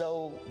was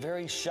so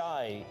very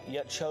shy,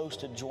 yet chose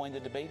to join the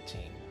debate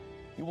team.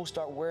 You will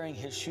start wearing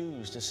his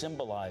shoes to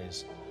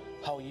symbolize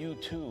how you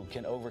too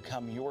can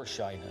overcome your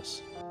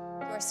shyness.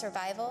 Your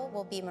survival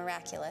will be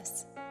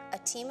miraculous. A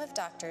team of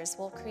doctors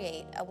will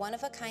create a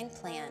one-of-a-kind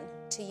plan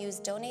to use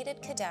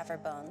donated cadaver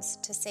bones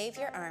to save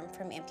your arm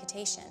from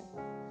amputation.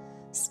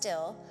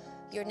 Still,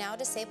 your now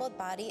disabled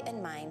body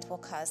and mind will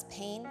cause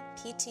pain,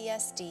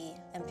 PTSD,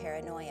 and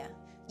paranoia.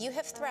 You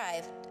have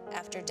thrived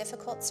after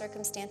difficult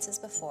circumstances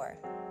before.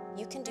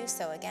 You can do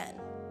so again.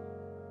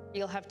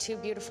 You'll have 2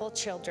 beautiful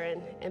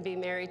children and be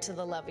married to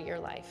the love of your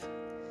life.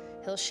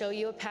 He'll show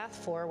you a path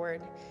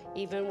forward,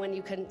 even when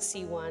you couldn't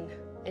see one,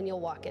 and you'll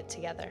walk it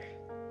together.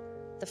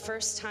 The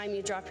first time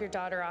you drop your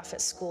daughter off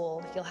at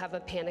school, you'll have a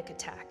panic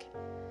attack,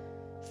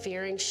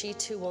 fearing she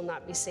too will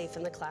not be safe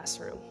in the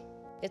classroom.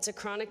 It's a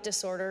chronic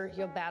disorder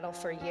you'll battle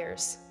for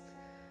years.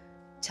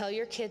 Tell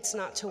your kids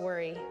not to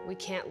worry. We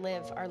can't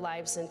live our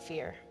lives in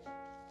fear.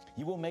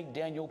 You will make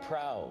Daniel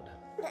proud.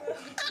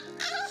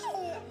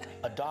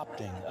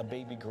 Adopting a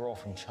baby girl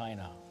from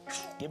China,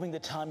 giving the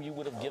time you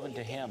would have given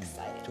to him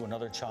to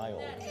another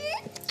child,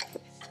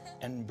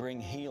 and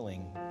bring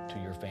healing to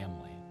your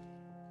family.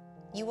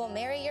 You will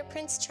marry your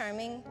Prince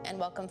Charming and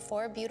welcome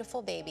 4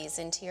 beautiful babies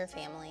into your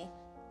family.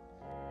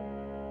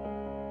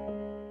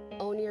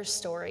 Own your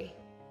story.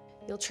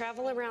 You'll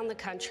travel around the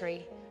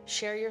country,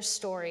 share your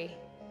story,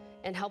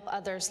 and help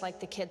others like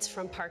the kids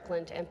from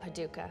Parkland and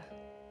Paducah.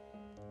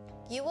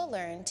 You will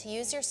learn to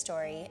use your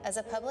story as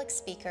a public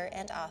speaker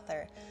and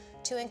author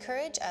to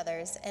encourage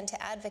others and to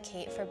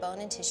advocate for bone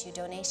and tissue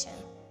donation.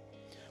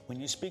 When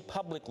you speak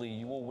publicly,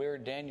 you will wear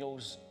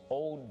Daniel's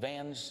old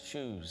Vans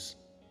shoes,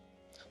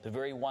 the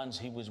very ones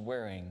he was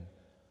wearing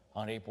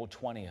on April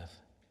 20th,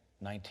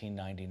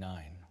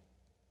 1999.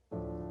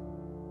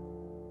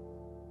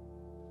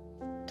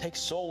 Take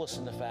solace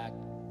in the fact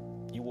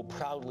you will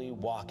proudly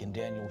walk in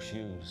Daniel's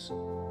shoes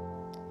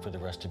for the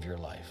rest of your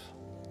life.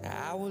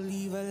 I will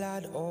leave a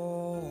lot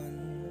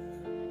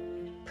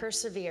on.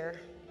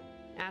 Persevere,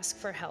 ask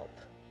for help,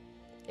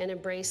 and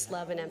embrace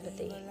love and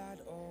empathy.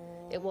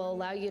 It will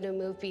allow you to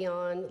move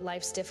beyond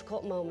life's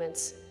difficult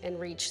moments and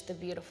reach the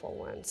beautiful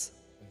ones.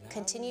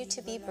 Continue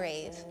to be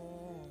brave.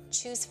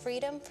 Choose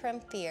freedom from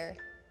fear.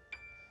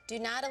 Do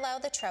not allow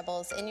the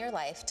troubles in your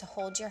life to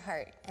hold your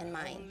heart and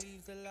mind.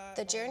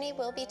 The journey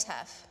will be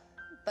tough,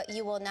 but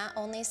you will not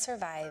only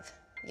survive,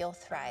 you'll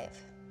thrive.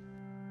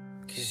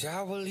 'Cause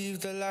I will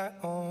leave the light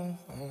on.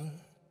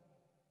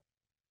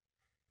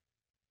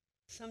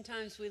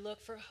 Sometimes we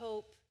look for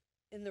hope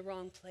in the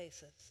wrong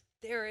places.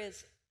 There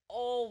is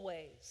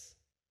always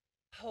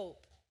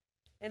hope,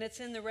 and it's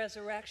in the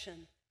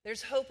resurrection.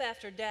 There's hope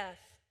after death.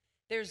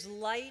 There's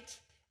light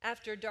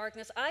after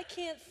darkness. I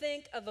can't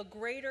think of a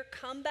greater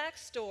comeback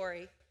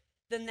story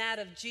than that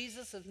of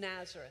Jesus of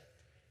Nazareth.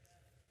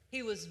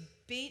 He was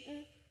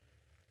beaten,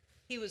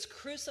 he was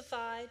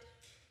crucified,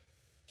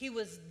 he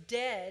was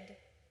dead,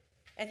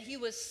 and he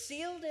was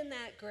sealed in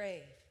that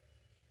grave.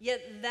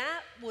 Yet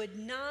that would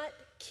not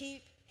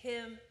keep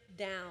him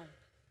down.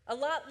 A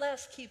lot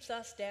less keeps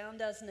us down,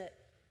 doesn't it?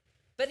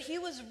 But he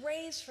was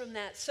raised from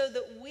that so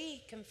that we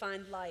can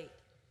find light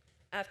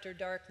after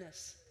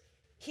darkness.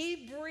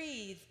 He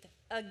breathed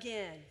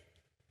again,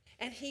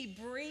 and he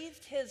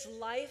breathed his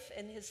life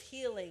and his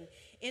healing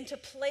into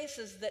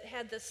places that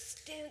had the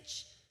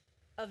stench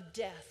of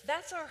death.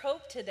 That's our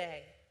hope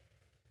today.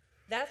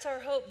 That's our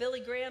hope. Billy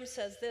Graham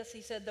says this.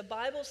 He said, the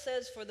Bible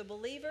says for the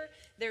believer,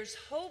 there's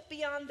hope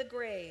beyond the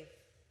grave.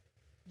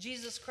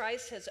 Jesus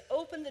Christ has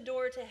opened the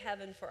door to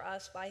heaven for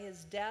us by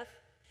his death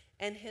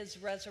and his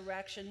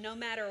resurrection. No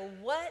matter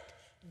what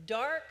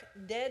dark,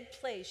 dead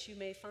place you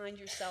may find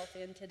yourself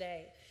in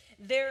today,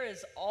 there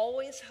is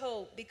always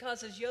hope,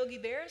 because as Yogi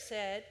Bear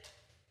said,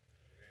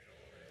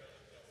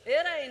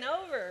 it ain't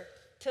over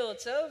till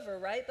it's over,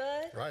 right,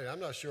 bud? Right, I'm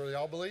not sure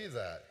y'all believe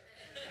that.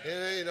 It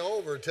ain't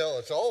over till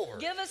it's over.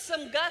 Give us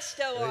some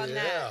gusto on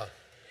Yeah. that.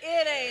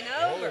 It ain't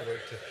over.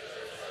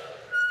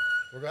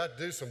 We're going to have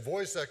to do some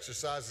voice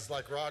exercises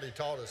like Roddy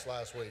taught us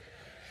last week.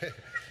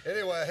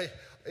 Anyway,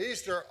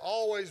 Easter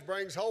always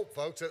brings hope,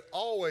 folks. It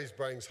always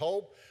brings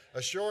hope,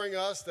 assuring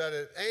us that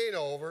it ain't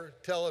over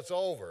till it's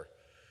over.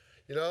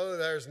 You know,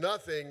 there's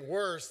nothing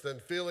worse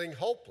than feeling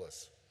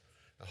hopeless.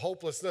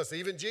 Hopelessness.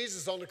 Even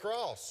Jesus on the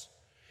cross,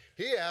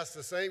 he asked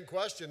the same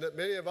question that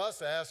many of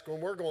us ask when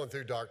we're going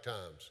through dark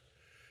times.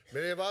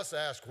 Many of us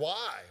ask,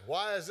 why?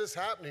 Why is this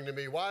happening to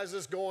me? Why is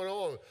this going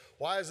on?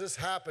 Why is this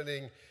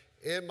happening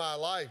in my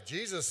life?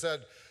 Jesus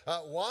said,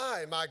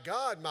 why, my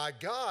God,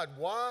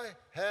 why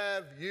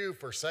have you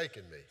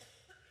forsaken me?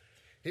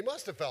 He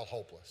must have felt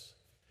hopeless.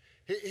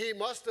 He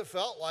must have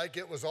felt like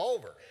it was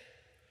over.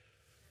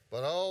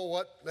 But oh,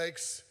 what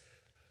makes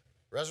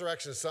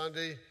Resurrection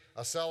Sunday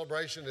a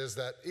celebration is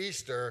that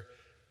Easter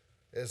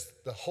is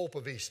the hope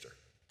of Easter.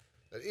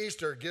 That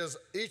Easter gives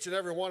each and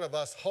every one of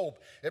us hope.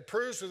 It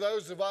proves to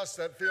those of us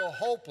that feel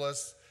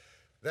hopeless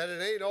that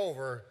it ain't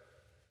over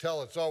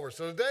till it's over.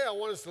 So today I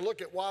want us to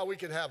look at why we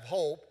can have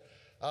hope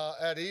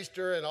at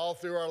Easter and all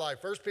through our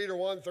life. 1 Peter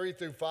 1, 3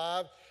 through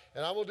 5.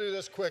 And I will do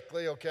this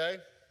quickly, okay?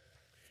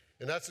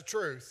 And that's the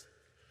truth.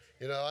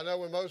 You know, I know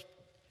when most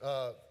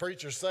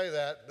preachers say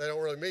that, they don't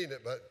really mean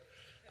it, but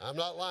I'm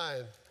not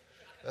lying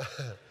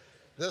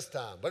this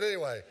time. But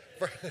anyway,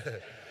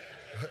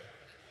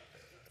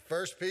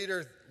 1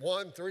 Peter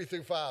 1, 3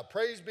 through 5.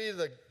 Praise be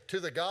to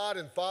the God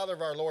and Father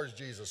of our Lord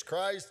Jesus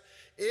Christ.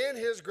 In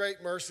his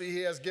great mercy,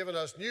 he has given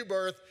us new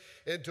birth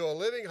into a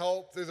living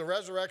hope through the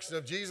resurrection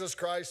of Jesus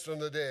Christ from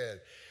the dead,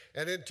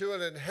 and into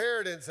an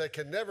inheritance that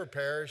can never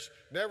perish,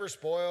 never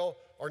spoil,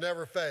 or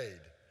never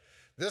fade.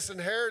 This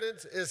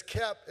inheritance is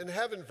kept in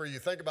heaven for you.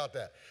 Think about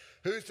that.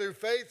 Who through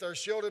faith are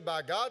shielded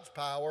by God's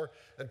power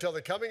until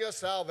the coming of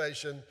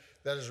salvation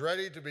that is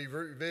ready to be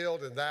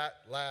revealed in that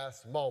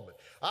last moment.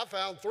 I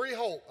found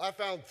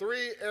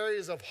three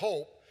areas of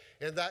hope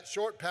in that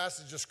short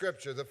passage of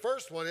Scripture. The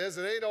first one is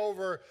it ain't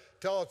over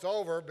till it's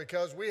over,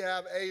 because we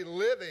have a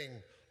living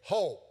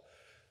hope.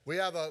 We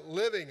have a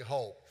living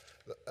hope.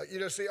 You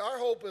know, see, our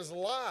hope is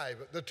alive.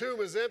 The tomb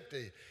is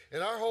empty.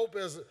 And our hope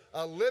is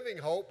a living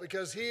hope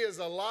because he is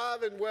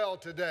alive and well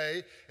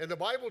today. And the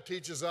Bible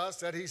teaches us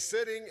that he's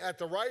sitting at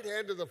the right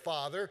hand of the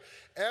Father,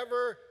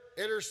 ever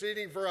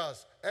interceding for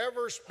us,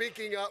 ever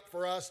speaking up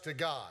for us to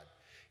God.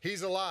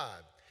 He's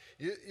alive.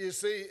 You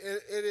see,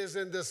 it is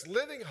in this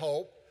living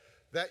hope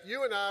that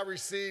you and I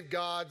receive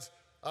God's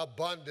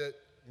abundant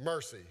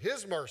mercy.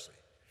 His mercy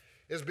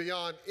is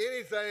beyond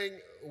anything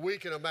we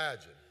can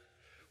imagine.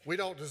 We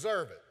don't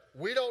deserve it.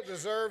 We don't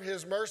deserve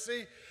his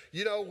mercy.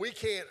 You know, we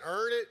can't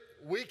earn it.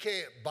 We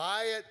can't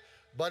buy it,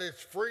 but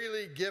it's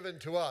freely given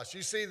to us.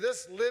 You see,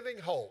 this living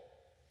hope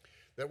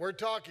that we're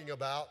talking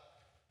about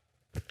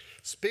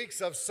speaks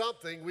of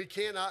something we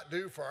cannot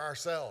do for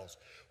ourselves.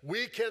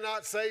 We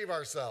cannot save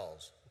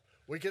ourselves.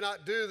 We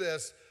cannot do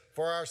this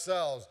for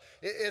ourselves.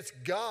 It's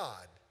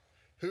God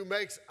who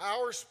makes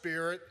our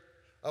spirit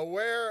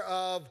aware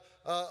of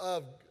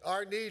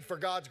our need for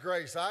God's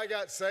grace. I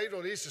got saved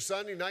on Easter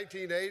Sunday,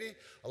 1980,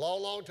 a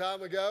long, long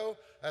time ago.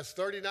 That's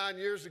 39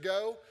 years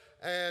ago.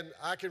 And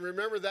I can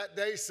remember that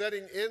day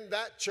sitting in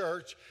that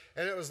church,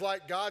 and it was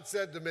like God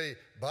said to me,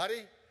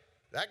 buddy,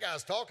 that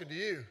guy's talking to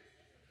you.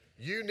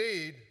 You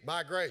need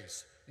my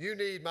grace. You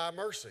need my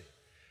mercy.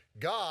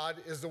 God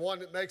is the one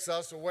that makes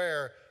us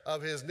aware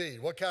of his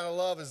need. What kind of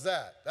love is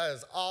that? That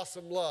is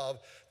awesome love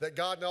that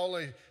God not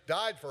only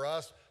died for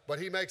us, but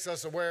he makes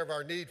us aware of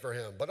our need for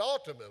him. But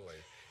ultimately,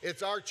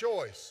 it's our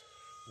choice.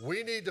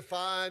 We need to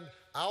find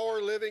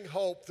our living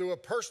hope through a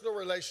personal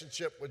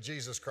relationship with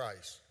Jesus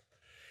Christ.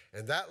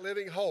 And that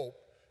living hope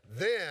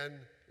then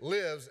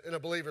lives in a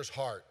believer's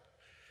heart.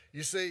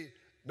 You see,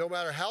 no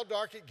matter how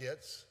dark it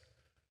gets,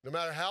 no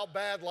matter how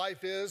bad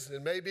life is,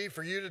 it may be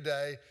for you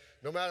today,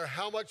 no matter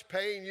how much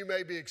pain you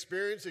may be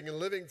experiencing and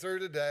living through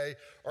today,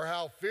 or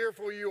how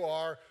fearful you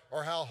are,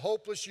 or how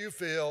hopeless you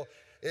feel,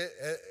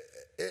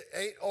 it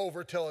ain't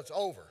over till it's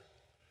over.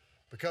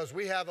 Because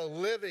we have a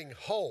living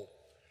hope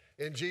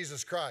in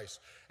Jesus Christ.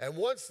 And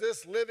once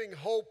this living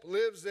hope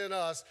lives in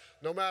us,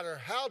 no matter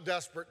how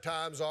desperate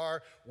times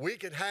are, we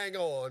can hang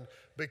on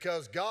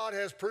because God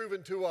has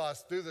proven to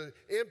us through the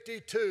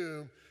empty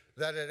tomb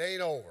that it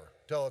ain't over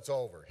till it's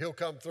over. He'll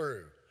come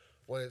through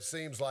when it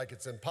seems like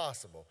it's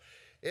impossible.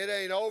 It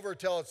ain't over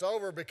till it's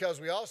over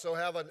because we also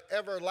have an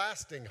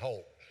everlasting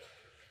hope.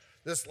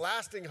 This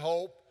lasting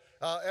hope,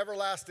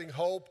 everlasting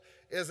hope,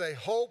 is a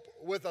hope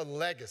with a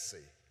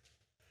legacy.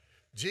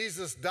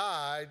 Jesus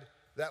died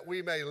that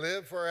we may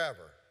live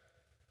forever.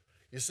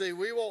 You see,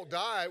 we won't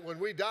die. When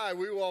we die,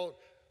 we won't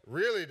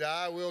really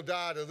die. We'll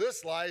die to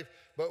this life,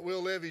 but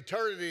we'll live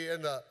eternity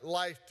in the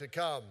life to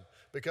come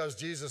because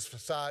Jesus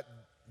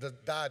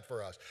died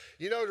for us.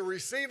 You know, to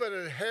receive an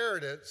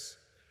inheritance,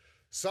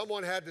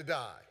 someone had to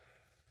die.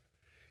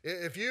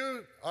 If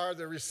you are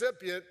the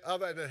recipient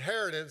of an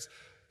inheritance,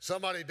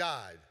 somebody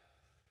died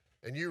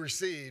and you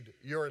received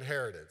your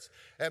inheritance.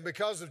 And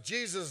because of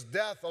Jesus'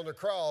 death on the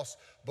cross,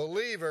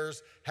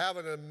 believers have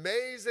an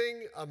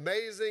amazing,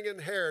 amazing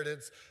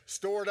inheritance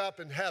stored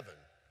up in heaven.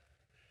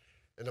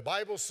 And the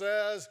Bible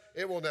says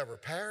it will never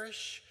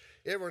perish,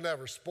 it will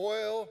never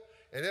spoil,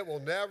 and it will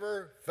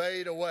never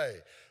fade away.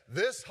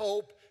 This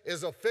hope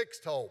is a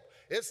fixed hope.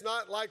 It's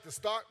not like the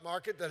stock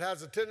market that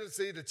has a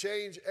tendency to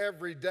change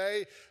every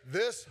day.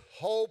 This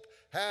hope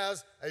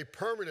has a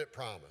permanent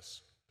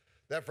promise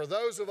that for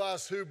those of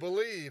us who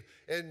believe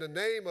in the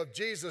name of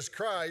Jesus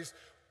Christ,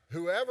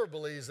 whoever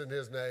believes in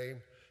his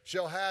name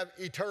shall have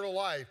eternal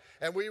life,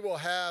 and we will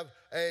have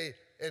an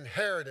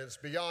inheritance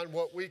beyond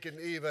what we can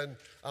even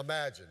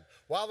imagine.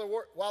 While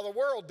the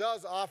world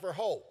does offer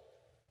hope,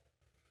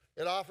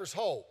 it offers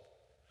hope,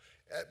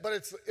 but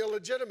it's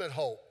illegitimate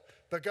hope.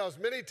 Because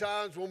many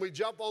times when we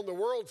jump on the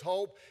world's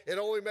hope, it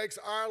only makes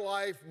our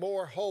life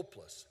more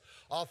hopeless.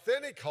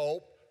 Authentic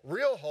hope,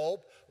 real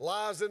hope,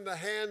 lies in the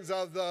hands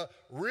of the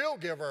real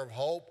giver of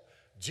hope,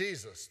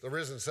 Jesus, the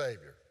risen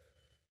Savior.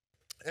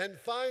 And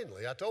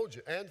finally, I told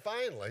you,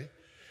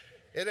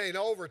 it ain't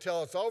over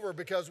till it's over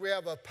because we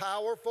have a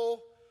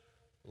powerful,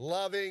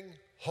 loving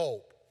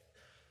hope.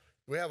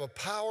 We have a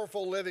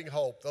powerful, living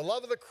hope. The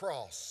love of the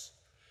cross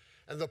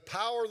and the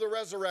power of the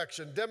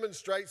resurrection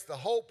demonstrates the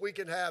hope we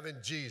can have in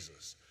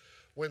Jesus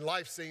when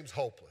life seems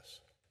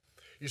hopeless.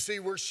 You see,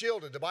 we're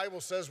shielded. The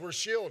Bible says we're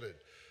shielded.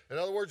 In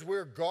other words,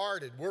 we're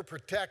guarded, we're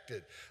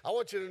protected. I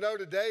want you to know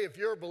today, if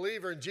you're a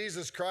believer in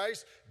Jesus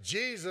Christ,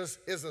 Jesus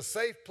is a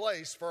safe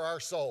place for our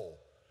soul.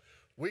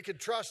 We can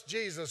trust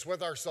Jesus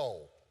with our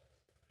soul.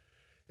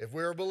 If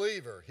we're a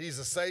believer, he's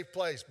a safe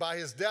place. By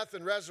his death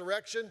and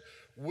resurrection,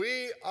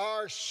 we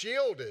are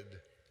shielded,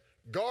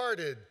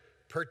 guarded,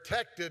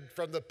 protected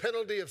from the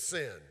penalty of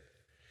sin.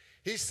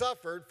 He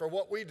suffered for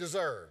what we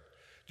deserve.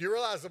 Do you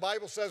realize the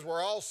Bible says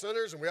we're all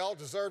sinners and we all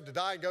deserve to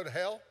die and go to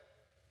hell?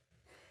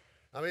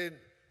 I mean,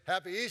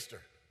 happy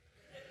Easter.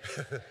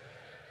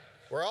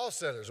 We're all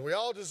sinners and we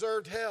all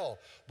deserved hell.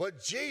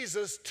 But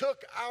Jesus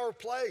took our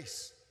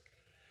place.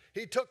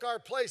 He took our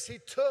place. He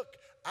took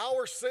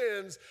our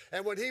sins,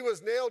 and when he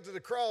was nailed to the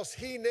cross,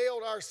 he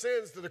nailed our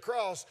sins to the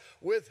cross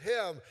with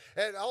him.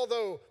 And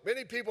although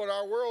many people in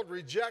our world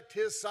reject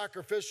his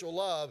sacrificial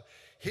love,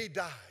 he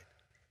died.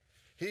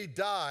 He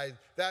died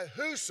that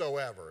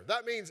whosoever,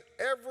 that means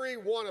every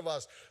one of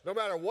us, no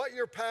matter what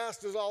your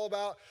past is all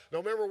about,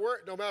 no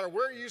matter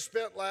where you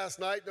spent last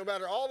night, no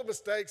matter all the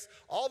mistakes,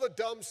 all the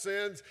dumb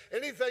sins,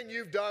 anything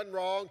you've done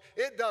wrong,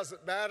 it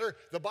doesn't matter.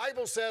 The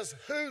Bible says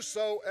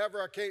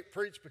whosoever, I can't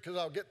preach because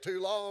I'll get too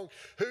long,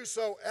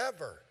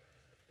 whosoever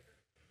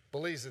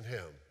believes in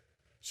him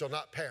shall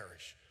not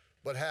perish,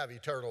 but have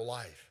eternal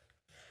life.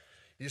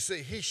 You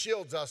see, he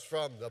shields us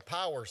from the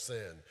power of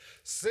sin.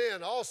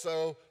 Sin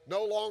also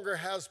no longer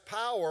has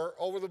power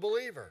over the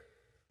believer.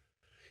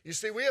 You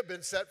see, we have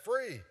been set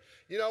free.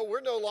 You know, we're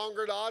no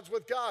longer at odds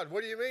with God.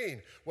 What do you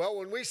mean? Well,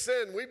 when we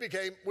sinned,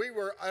 we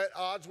were at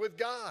odds with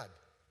God.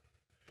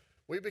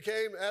 We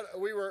became at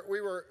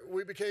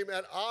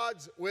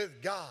odds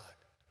with God.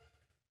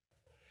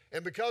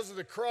 And because of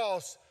the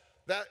cross,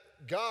 that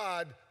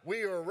God,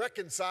 we are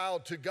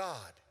reconciled to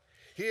God.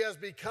 He has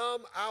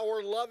become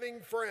our loving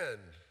friend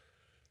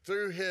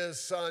through his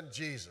son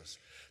Jesus.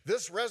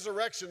 This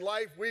resurrection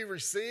life we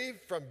receive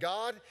from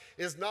God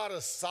is not a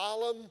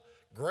solemn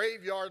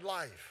graveyard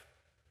life.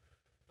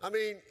 I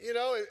mean, you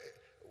know,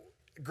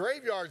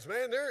 graveyards,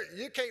 man,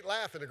 you can't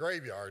laugh in a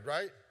graveyard,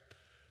 right?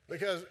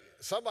 Because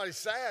somebody's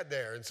sad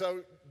there. And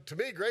so to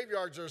me,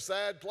 graveyards are a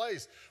sad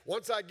place.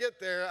 Once I get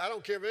there, I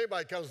don't care if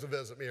anybody comes to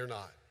visit me or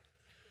not.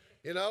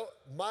 You know,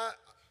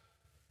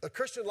 a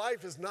Christian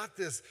life is not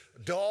this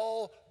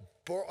dull,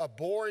 a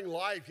boring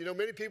life. You know,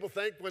 many people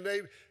think when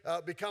they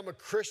become a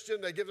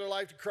Christian, they give their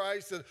life to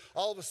Christ, and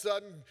all of a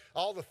sudden,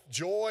 all the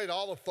joy and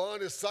all the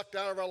fun is sucked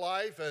out of our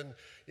life, and,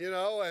 you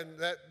know, and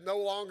that no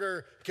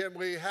longer can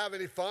we have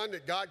any fun,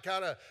 that God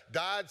kind of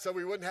died so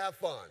we wouldn't have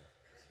fun.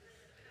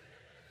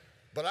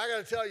 But I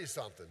got to tell you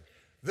something.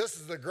 This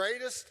is the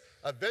greatest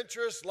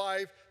adventurous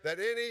life that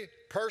any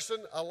person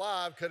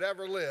alive could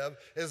ever live,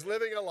 is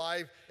living a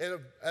life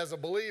as a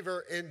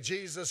believer in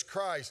Jesus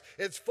Christ.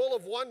 It's full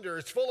of wonder.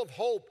 It's full of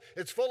hope.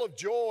 It's full of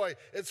joy.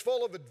 It's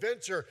full of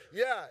adventure.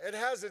 Yeah, it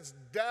has its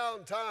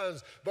down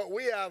times, but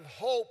we have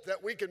hope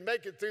that we can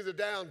make it through the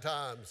down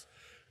times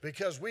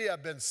because we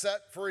have been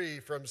set free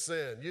from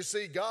sin. You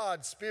see,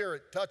 God's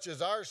Spirit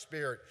touches our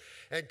spirit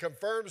and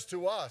confirms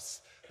to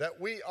us that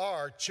we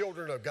are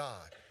children of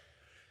God.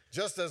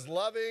 Just as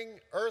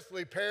loving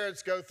earthly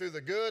parents go through the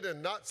good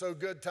and not so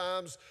good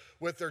times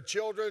with their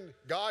children,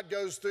 God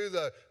goes through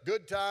the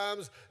good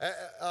times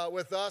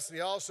with us, and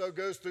he also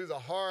goes through the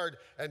hard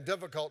and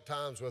difficult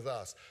times with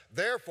us.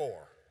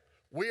 Therefore,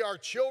 we are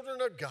children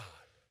of God.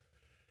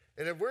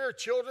 And if we're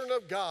children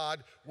of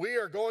God, we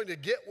are going to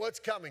get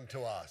what's coming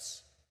to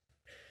us,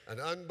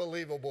 an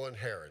unbelievable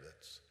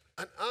inheritance.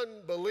 An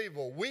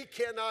unbelievable. We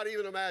cannot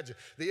even imagine.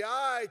 The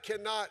eye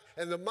cannot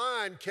and the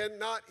mind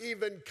cannot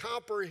even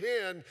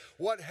comprehend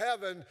what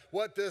heaven,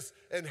 what this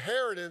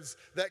inheritance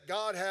that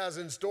God has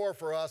in store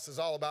for us is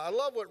all about. I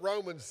love what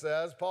Romans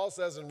says. Paul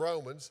says in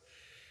Romans,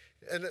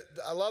 and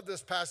I love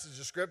this passage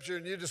of Scripture,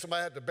 and you just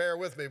might have to bear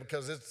with me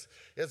because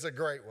it's a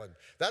great one.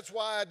 That's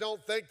why I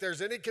don't think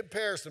there's any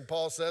comparison,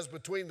 Paul says,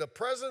 between the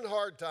present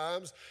hard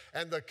times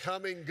and the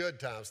coming good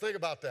times. Think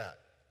about that.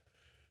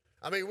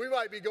 I mean, we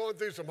might be going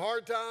through some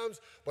hard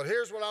times, but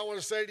here's what I want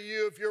to say to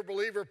you. If you're a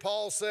believer,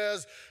 Paul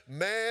says,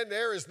 man,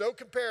 there is no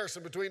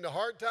comparison between the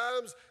hard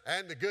times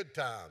and the good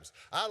times.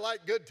 I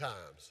like good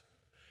times,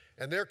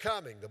 and they're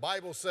coming. The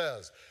Bible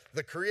says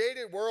the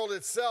created world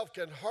itself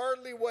can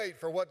hardly wait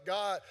for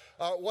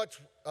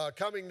what's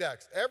coming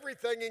next.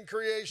 Everything in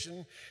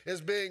creation is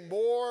being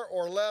more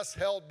or less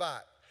held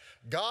back.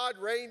 God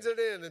reins it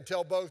in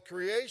until both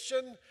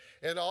creation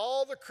and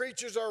all the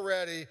creatures are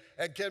ready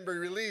and can be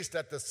released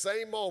at the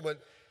same moment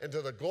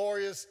into the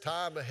glorious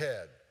time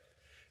ahead.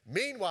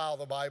 Meanwhile,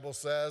 the Bible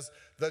says,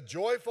 the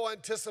joyful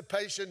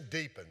anticipation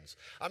deepens.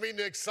 I mean,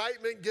 the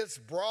excitement gets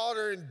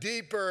broader and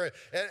deeper,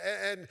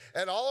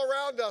 and all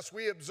around us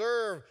we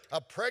observe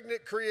a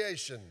pregnant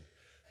creation.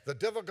 The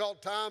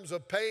difficult times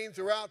of pain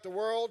throughout the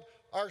world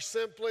are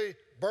simply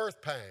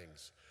birth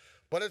pangs.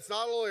 But it's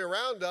not only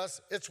around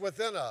us, it's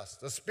within us.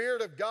 The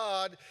Spirit of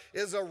God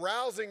is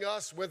arousing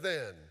us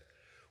within.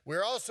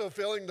 We're also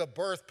feeling the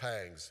birth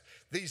pangs.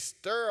 These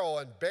sterile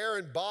and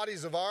barren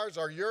bodies of ours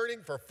are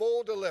yearning for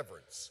full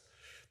deliverance.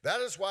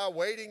 That is why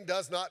waiting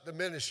does not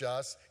diminish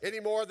us any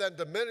more than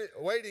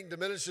waiting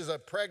diminishes a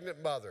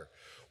pregnant mother.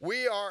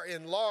 We are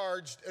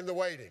enlarged in the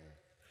waiting.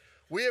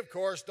 We, of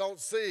course, don't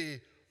see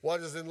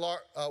what is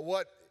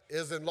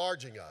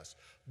enlarging us.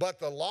 But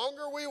the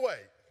longer we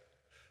wait,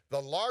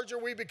 the larger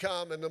we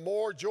become, and the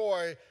more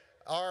joy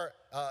our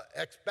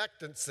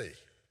expectancy,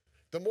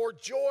 the more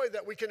joy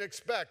that we can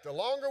expect, the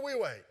longer we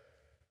wait.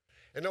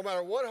 And no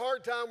matter what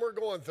hard time we're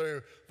going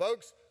through,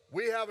 folks,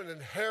 we have an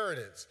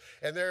inheritance,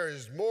 and there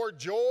is more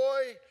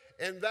joy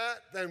in that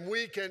than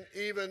we can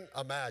even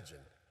imagine.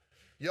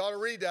 You ought to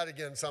read that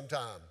again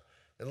sometime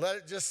and let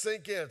it just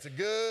sink in. It's a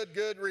good,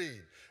 good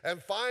read.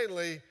 And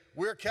finally,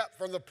 we're kept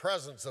from the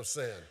presence of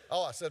sin.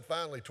 Oh, I said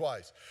finally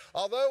twice.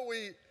 Although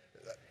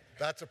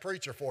that's a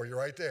preacher for you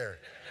right there.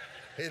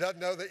 He doesn't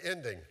know the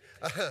ending.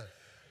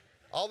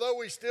 Although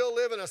we still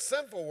live in a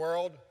sinful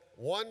world,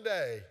 one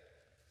day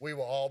it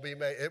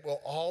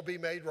will all be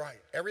made right.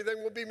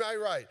 Everything will be made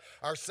right.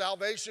 Our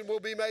salvation will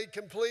be made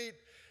complete,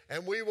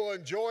 and we will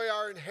enjoy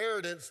our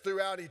inheritance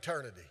throughout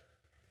eternity.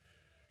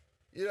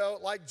 You know,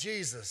 like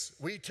Jesus,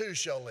 we too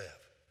shall live.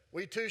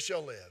 We too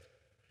shall live.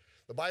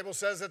 The Bible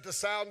says at the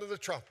sound of the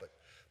trumpet,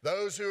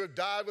 those who have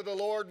died with the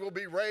Lord will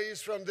be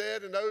raised from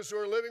dead, and those who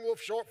are living will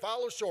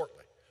follow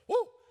shortly. Woo!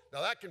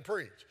 Now that can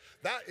preach.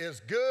 That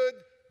is good,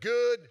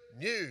 good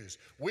news.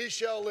 We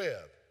shall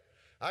live.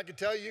 I can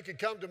tell you, you can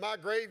come to my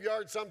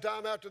graveyard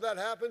sometime after that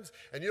happens,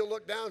 and you'll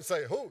look down and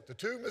say, "Oh, the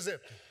tomb is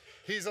empty.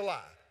 He's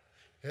alive."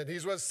 And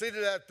he's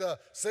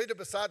seated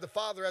beside the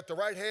Father at the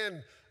right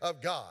hand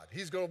of God.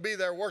 He's going to be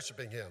there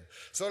worshiping him.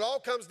 So it all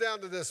comes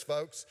down to this,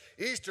 folks.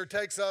 Easter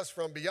takes us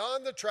from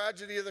beyond the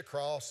tragedy of the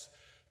cross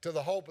to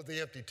the hope of the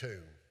empty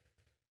tomb.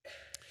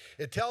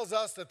 It tells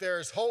us that there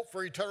is hope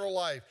for eternal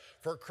life,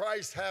 for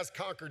Christ has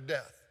conquered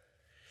death.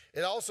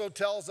 It also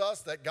tells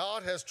us that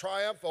God has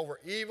triumphed over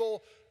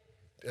evil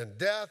and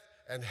death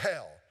and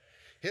hell.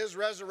 His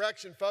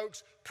resurrection,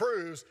 folks,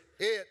 proves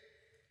it.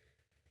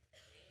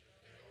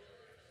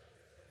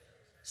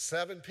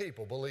 7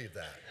 people believe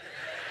that.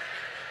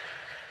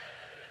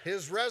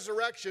 His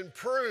resurrection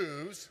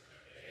proves.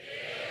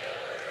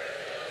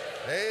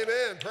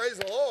 Amen. Praise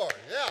the Lord.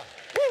 Yeah.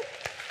 Woo.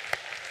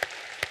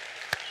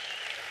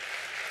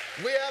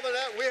 We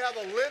have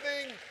a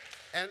living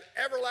and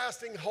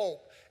everlasting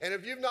hope. And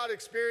if you've not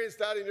experienced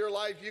that in your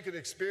life, you can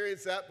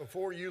experience that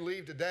before you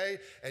leave today,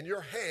 and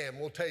your ham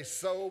will taste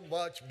so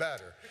much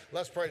better.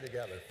 Let's pray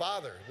together.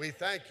 Father, we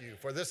thank you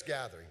for this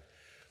gathering.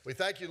 We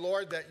thank you,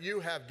 Lord, that you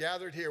have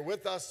gathered here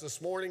with us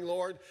this morning,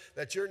 Lord,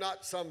 that you're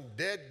not some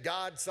dead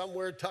God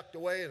somewhere tucked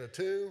away in a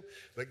tomb,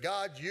 but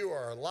God, you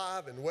are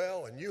alive and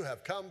well, and you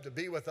have come to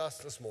be with us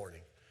this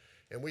morning.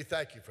 And we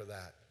thank you for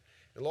that.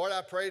 And Lord,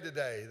 I pray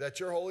today that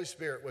your Holy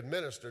Spirit would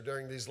minister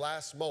during these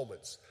last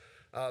moments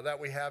that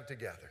we have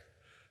together.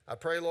 I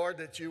pray, Lord,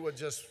 that you would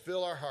just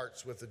fill our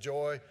hearts with the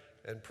joy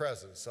and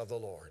presence of the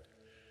Lord.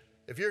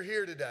 If you're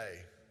here today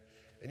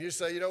and you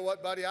say, "You know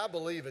what, buddy, I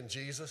believe in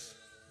Jesus,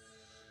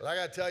 but I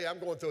got to tell you, I'm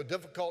going through a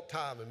difficult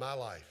time in my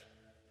life.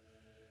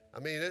 I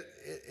mean,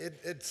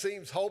 it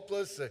seems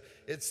hopeless.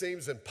 It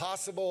seems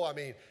impossible. I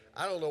mean,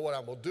 I don't know what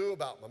I'm going to do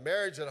about my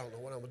marriage. I don't know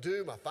what I'm going to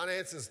do, my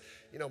finances,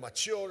 my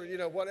children,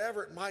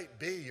 whatever it might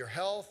be, your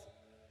health.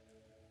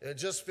 And it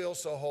just feels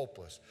so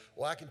hopeless."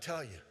 Well, I can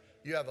tell you,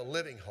 you have a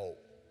living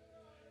hope.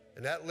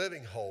 And that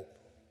living hope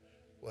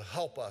will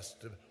help us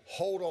to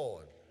hold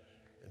on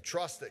and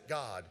trust that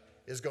God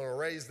is going to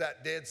raise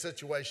that dead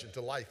situation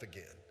to life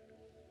again.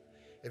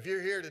 If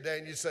you're here today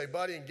and you say,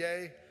 "Buddy and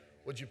Gay,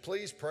 would you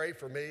please pray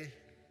for me?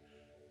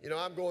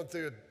 I'm going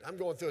through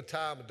a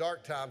time, a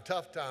dark time,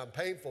 tough time,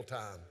 painful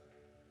time.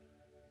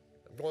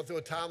 I'm going through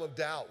a time of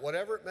doubt,"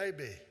 whatever it may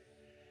be.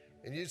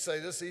 And you'd say,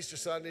 "This Easter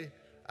Sunday,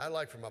 I'd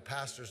like for my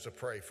pastors to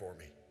pray for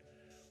me."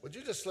 Would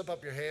you just slip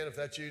up your hand if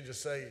that's you and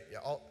just say,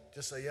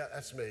 "Yeah,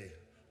 that's me,"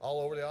 all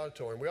over the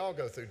auditorium. We all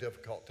go through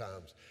difficult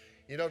times.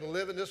 To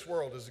live in this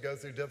world is to go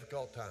through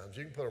difficult times.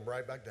 You can put them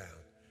right back down.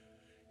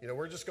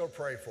 We're just going to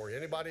pray for you.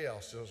 Anybody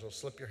else, just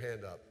slip your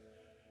hand up.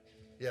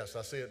 Yes,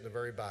 I see it in the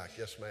very back.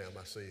 Yes, ma'am,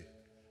 I see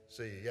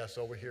you. Yes,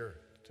 over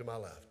here to my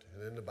left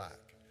and in the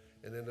back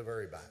and in the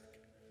very back.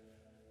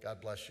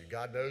 God bless you.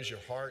 God knows your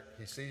heart.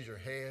 He sees your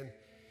hand.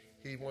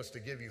 He wants to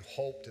give you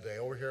hope today.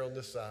 Over here on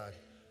this side,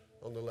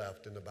 on the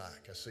left in the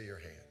back, I see your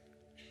hand.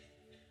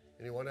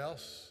 Anyone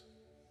else?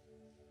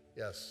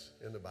 Yes,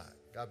 in the back.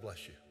 God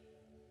bless you.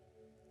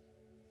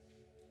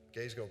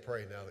 Gay's going to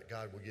pray now that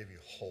God will give you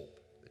hope,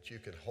 that you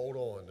can hold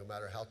on no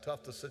matter how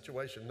tough the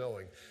situation,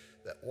 knowing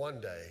that one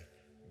day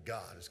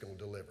God is going to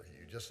deliver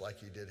you just like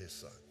he did his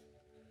son.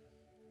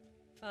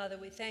 Father,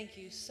 we thank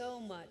you so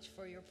much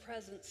for your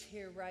presence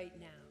here right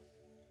now.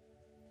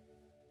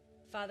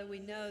 Father, we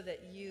know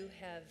that you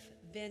have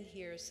been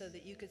here so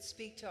that you could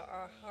speak to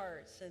our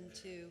hearts and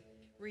to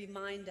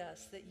remind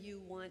us that you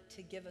want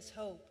to give us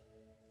hope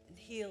and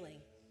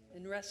healing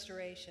and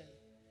restoration.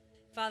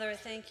 Father, I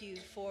thank you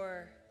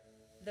for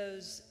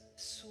those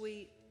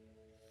sweet,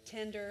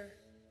 tender,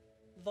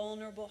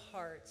 vulnerable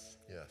hearts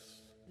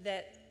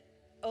that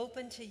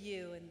opened to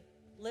you and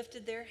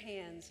lifted their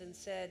hands and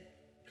said,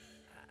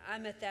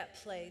 I'm at that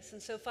place.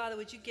 And so, Father,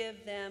 would you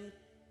give them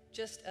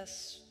just a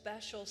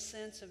special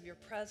sense of your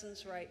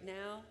presence right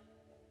now,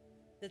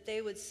 that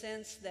they would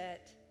sense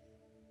that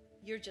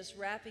you're just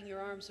wrapping your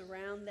arms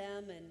around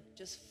them and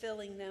just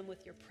filling them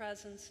with your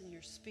presence and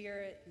your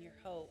spirit and your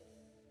hope.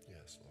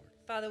 Yes, Lord.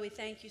 Father, we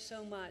thank you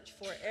so much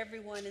for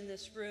everyone in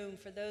this room,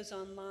 for those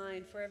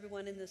online, for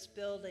everyone in this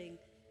building,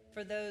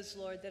 for those,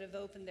 Lord, that have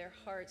opened their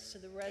hearts to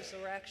the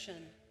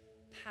resurrection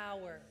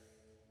power.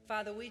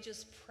 Father, we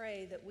just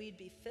pray that we'd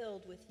be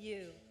filled with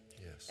you.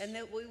 Yes. And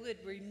that we would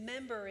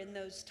remember in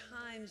those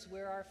times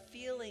where our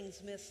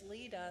feelings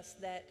mislead us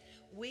that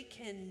we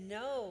can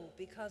know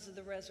because of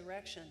the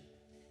resurrection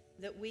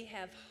that we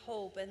have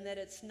hope and that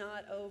it's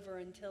not over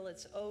until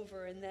it's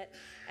over, and that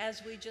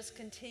as we just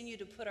continue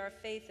to put our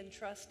faith and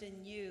trust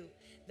in you,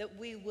 that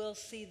we will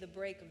see the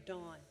break of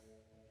dawn.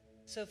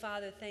 So,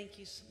 Father, thank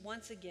you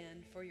once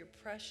again for your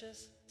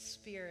precious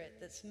Spirit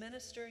that's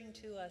ministering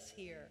to us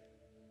here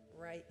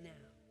right now.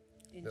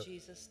 In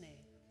Jesus' name.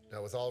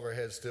 Now, with all of our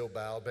heads still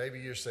bowed, maybe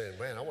you're saying,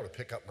 man, I want to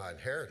pick up my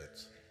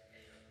inheritance.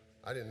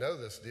 I didn't know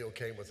this deal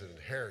came with an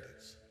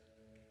inheritance.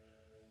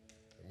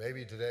 Or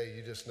maybe today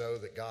you just know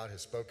that God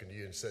has spoken to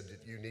you and said that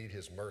you need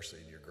his mercy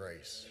and your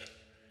grace.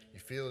 You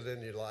feel it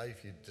in your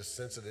life. You just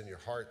sense it in your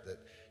heart that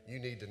you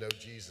need to know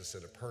Jesus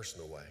in a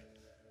personal way.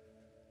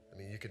 I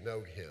mean, you could know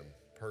him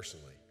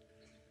personally.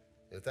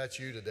 And if that's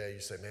you today,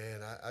 you say, man,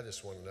 I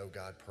just want to know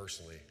God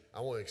personally. I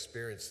want to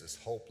experience this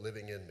hope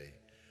living in me.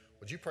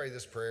 Would you pray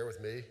this prayer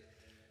with me?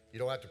 You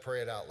don't have to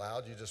pray it out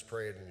loud. You just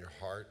pray it in your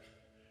heart.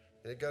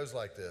 And it goes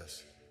like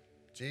this.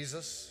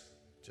 Jesus,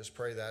 just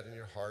pray that in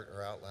your heart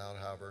or out loud,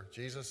 however.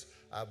 Jesus,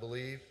 I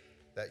believe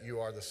that you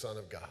are the Son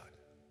of God.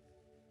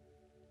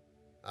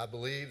 I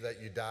believe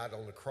that you died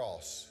on the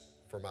cross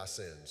for my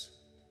sins.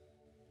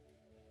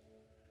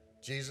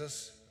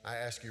 Jesus, I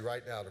ask you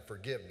right now to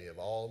forgive me of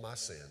all my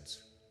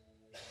sins.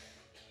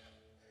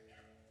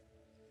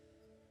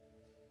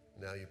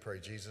 Now you pray,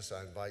 Jesus,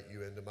 I invite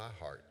you into my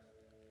heart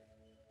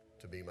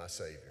to be my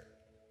Savior,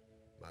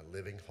 my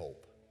living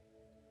hope.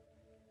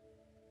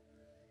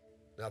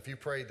 Now, if you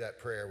prayed that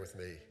prayer with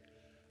me,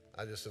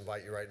 I just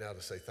invite you right now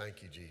to say,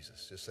 thank you,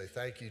 Jesus. Just say,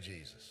 thank you,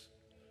 Jesus.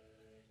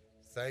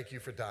 Thank you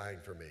for dying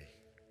for me.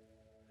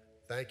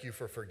 Thank you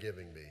for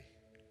forgiving me.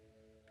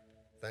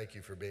 Thank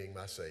you for being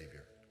my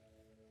Savior.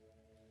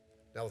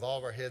 Now, with all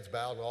of our heads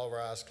bowed and all of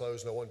our eyes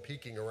closed, no one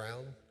peeking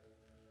around,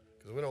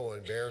 because we don't want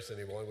to embarrass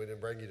anyone. We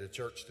didn't bring you to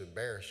church to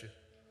embarrass you,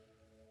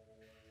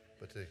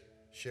 but to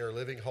share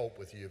living hope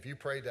with you. If you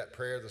prayed that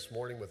prayer this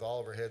morning with all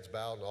of our heads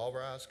bowed and all of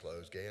our eyes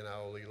closed, Gay and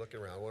I will be looking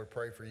around. I want to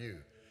pray for you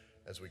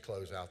as we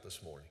close out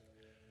this morning.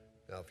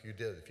 Now, if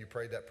you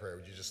prayed that prayer,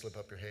 would you just slip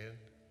up your hand?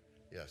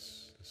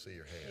 Yes, I see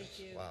your hands.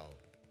 Thank you. Wow,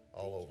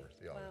 all over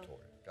the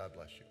auditorium. God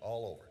bless you.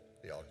 All over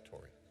the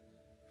auditorium.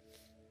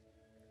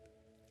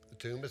 The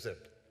tomb is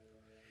empty.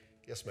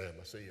 Yes, ma'am,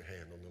 I see your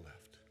hand on the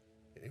left.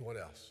 Anyone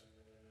else?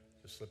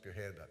 Just slip your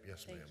hand up.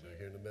 Yes, ma'am. Right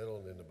here in the middle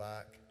and in the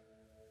back.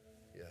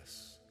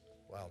 Yes.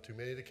 Wow, too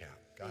many to count.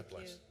 God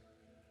bless.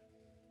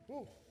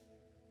 Whew.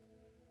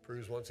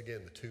 Proves once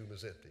again the tomb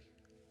is empty.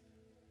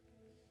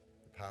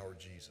 The power of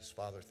Jesus.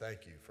 Father,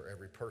 thank you for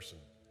every person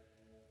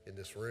in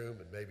this room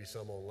and maybe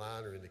some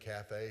online or in the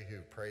cafe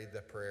who prayed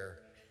that prayer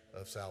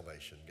of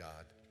salvation,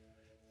 God.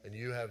 And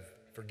you have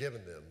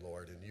forgiven them,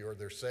 Lord, and you are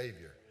their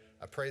Savior.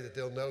 I pray that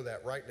they'll know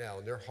that right now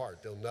in their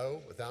heart. They'll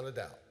know without a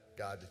doubt,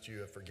 God, that you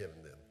have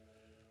forgiven them.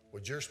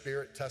 Would your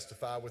Spirit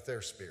testify with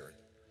their spirit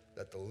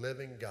that the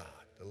living God,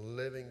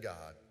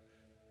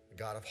 the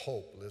God of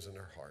hope, lives in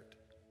their heart.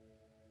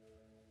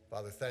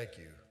 Father, thank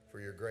you for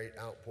your great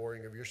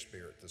outpouring of your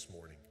Spirit this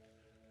morning.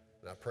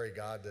 And I pray,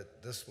 God,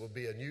 that this will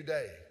be a new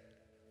day,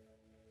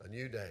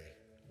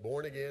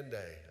 born again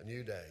day, a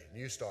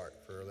new start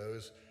for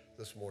those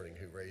this morning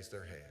who raised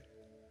their hand.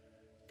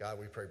 God,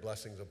 we pray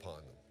blessings upon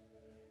them,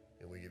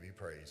 and we give you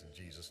praise in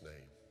Jesus'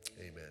 name.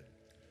 Amen.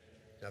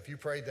 Now, if you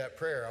prayed that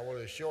prayer, I want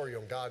to assure you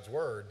on God's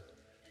word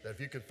that if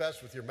you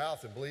confess with your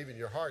mouth and believe in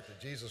your heart that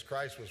Jesus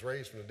Christ was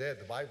raised from the dead,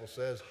 the Bible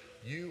says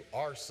you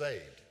are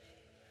saved.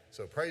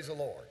 So praise the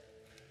Lord.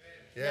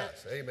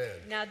 Yes, now, amen.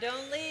 Now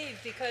don't leave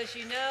because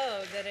you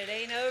know that it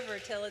ain't over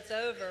till it's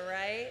over,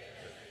 right?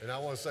 And I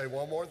want to say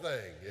one more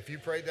thing. If you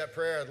prayed that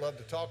prayer, I'd love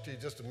to talk to you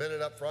just a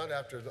minute up front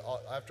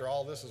after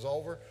all this is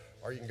over,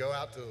 or you can go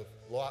out to the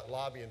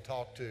lobby and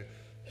talk to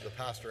the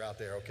pastor out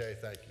there. Okay,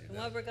 thank you. And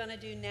what we're going to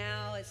do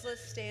now is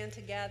let's stand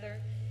together,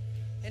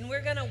 and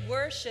we're going to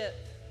worship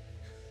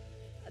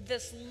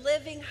this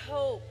living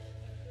hope.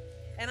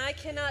 And I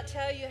cannot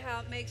tell you how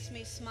it makes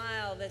me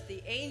smile that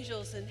the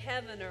angels in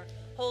heaven are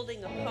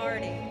holding a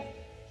party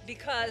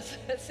because,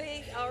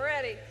 see,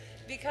 already,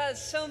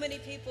 because so many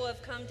people have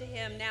come to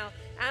him. Now,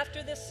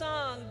 after this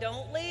song,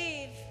 don't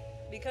leave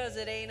because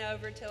it ain't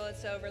over till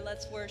it's over.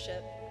 Let's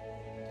worship.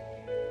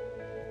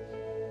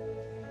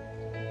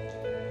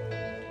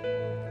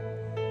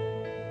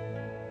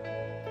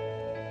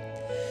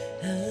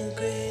 How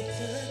great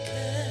the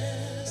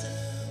chasm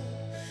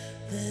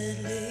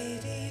that lay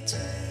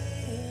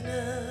between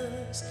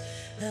us,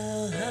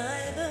 how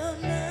high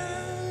the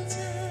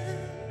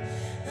mountain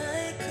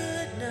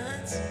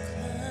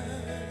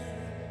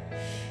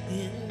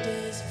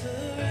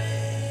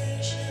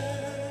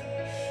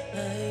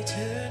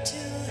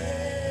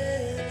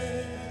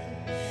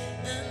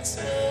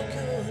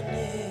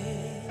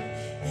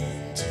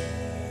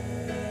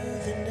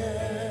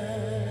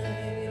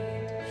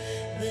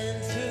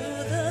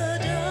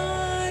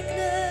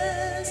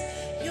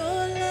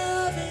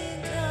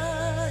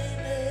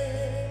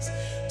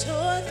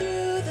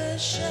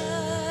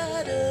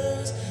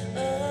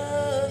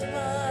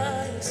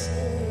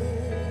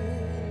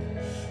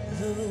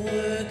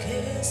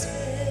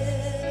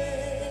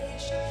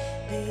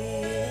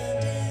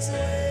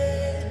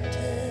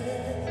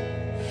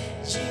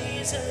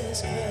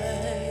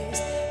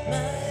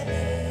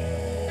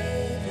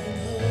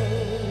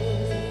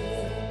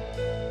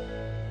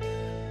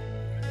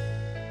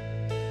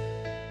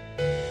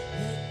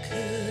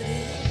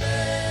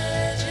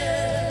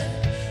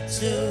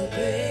So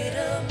great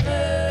a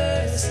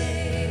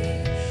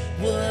mercy,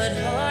 what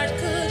heart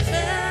could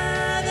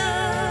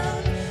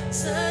fathom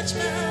such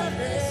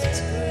boundless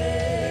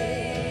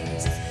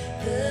grace?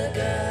 The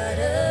God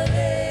of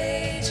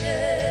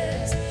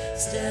ages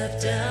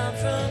stepped down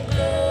from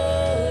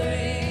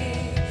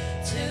glory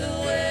to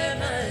wear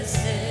my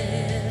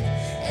sin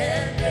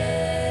and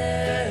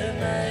bear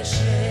my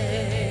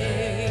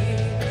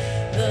shame.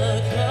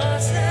 The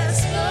cross has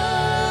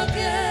spoken,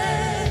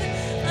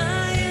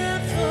 I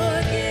am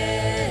forgiven.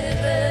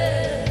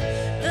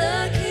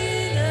 The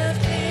King of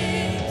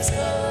Kings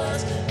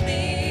calls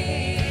me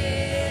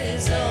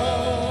his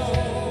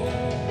own.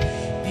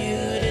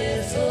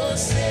 Beautiful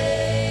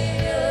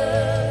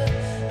Savior,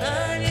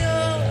 I'm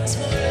yours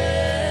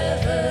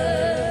forever.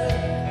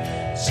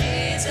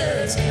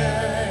 Jesus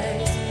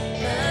Christ,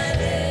 my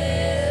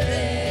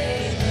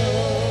living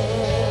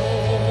hope.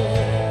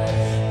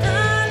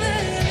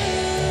 Hallelujah,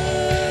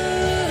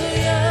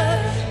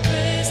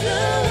 praise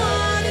the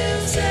one who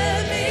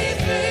set me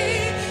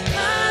free.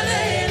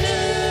 Hallelujah,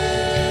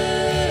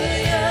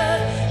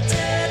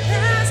 death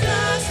has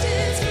lost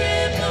its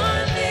grip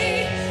on me.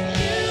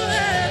 You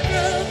have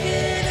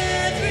broken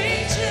every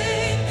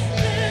chain.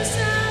 There's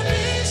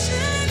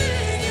salvation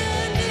in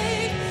your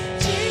name,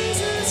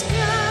 Jesus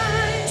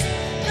Christ,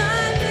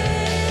 my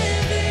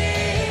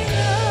living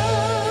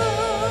hope.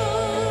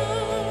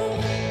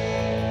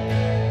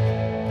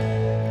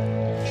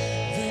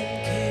 Then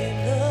came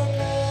the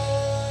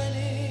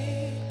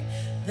morning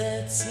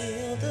that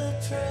sealed the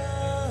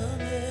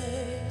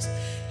promise.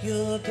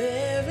 Your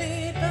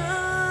buried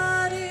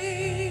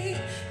body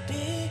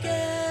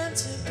began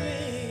to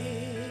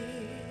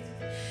breathe,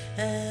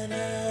 and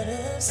out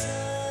of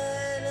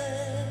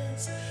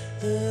silence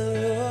the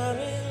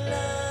roaring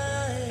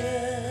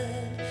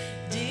lion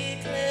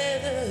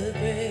declared the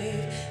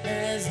grave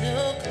has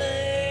no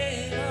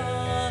claim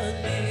on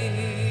me.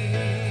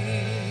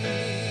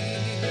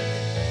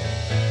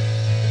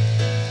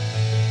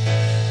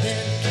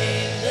 Then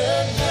came the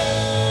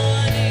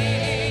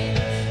morning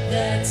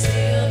that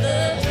sealed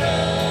the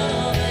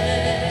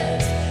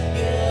promise.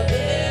 Your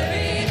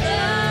buried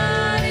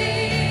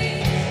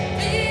body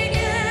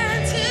began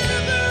to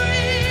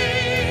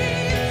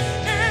breathe,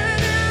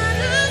 and out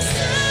of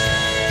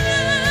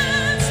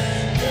silence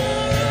the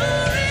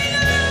roaring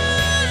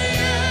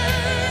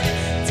lion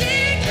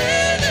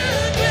declared the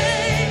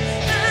grave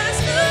has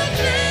no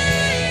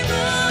claim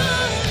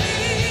on me.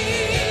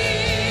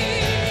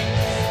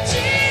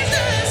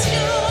 Jesus,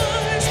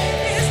 yours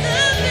is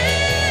the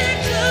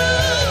victory.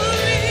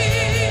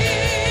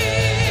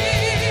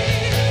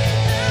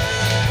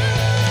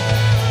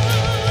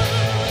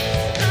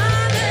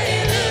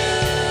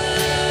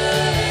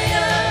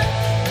 Hallelujah,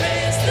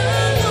 praise the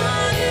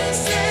one who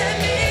set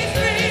me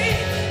free.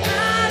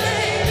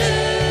 Hallelujah,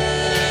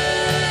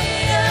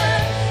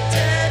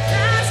 death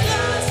has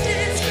lost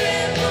its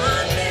grip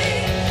on me.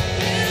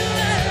 You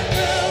have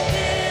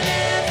broken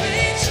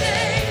every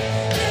chain.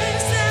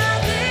 There's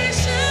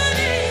salvation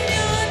in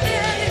your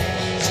name,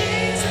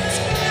 Jesus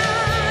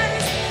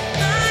Christ,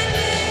 my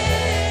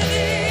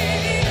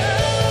living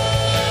hope.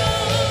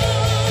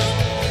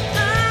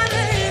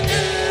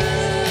 Hallelujah,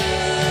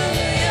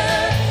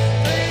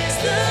 praise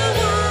the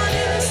one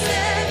who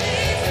set me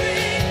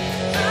free.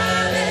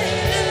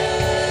 Hallelujah,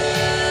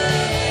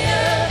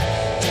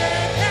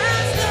 death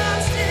has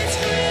lost its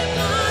grip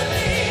on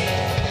me.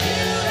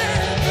 You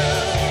have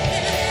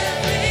broken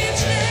every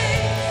chain.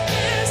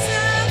 There's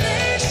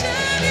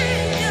salvation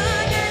in your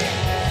name,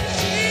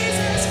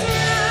 Jesus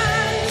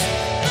Christ,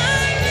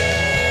 my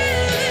living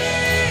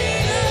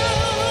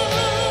hope.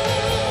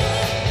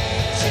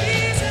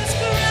 Jesus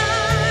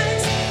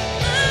Christ,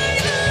 my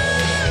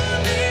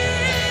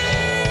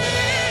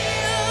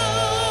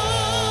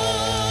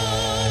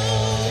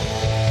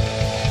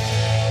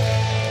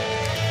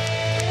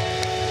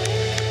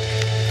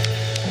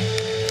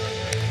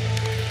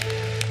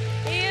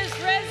He is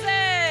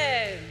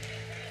risen.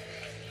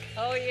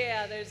 Oh,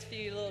 yeah, there's a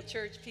few little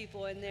church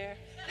people in there.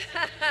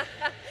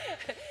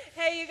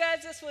 Hey, you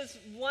guys, this was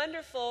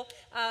wonderful.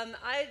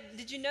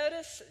 Did you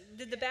notice,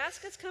 did the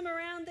baskets come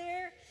around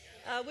there?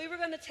 We were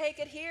going to take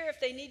it here. If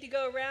they need to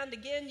go around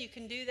again, you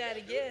can do that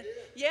again.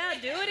 Yeah,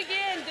 do it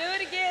again. Do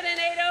it again. It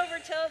ain't over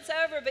till it's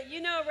over. But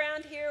you know,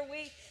 around here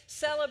we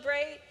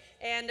celebrate.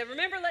 And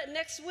remember,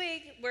 next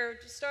week we're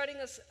starting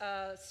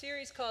a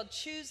series called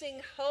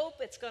Choosing Hope.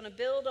 It's going to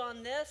build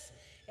on this,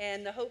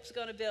 and the hope's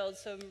going to build.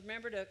 So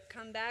remember to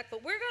come back.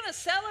 But we're going to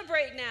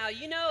celebrate now.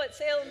 You know, at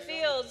Salem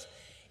Fields,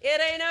 it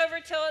ain't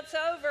over till it's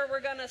over. We're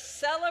going to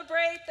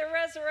celebrate the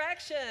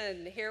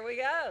resurrection. Here we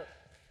go.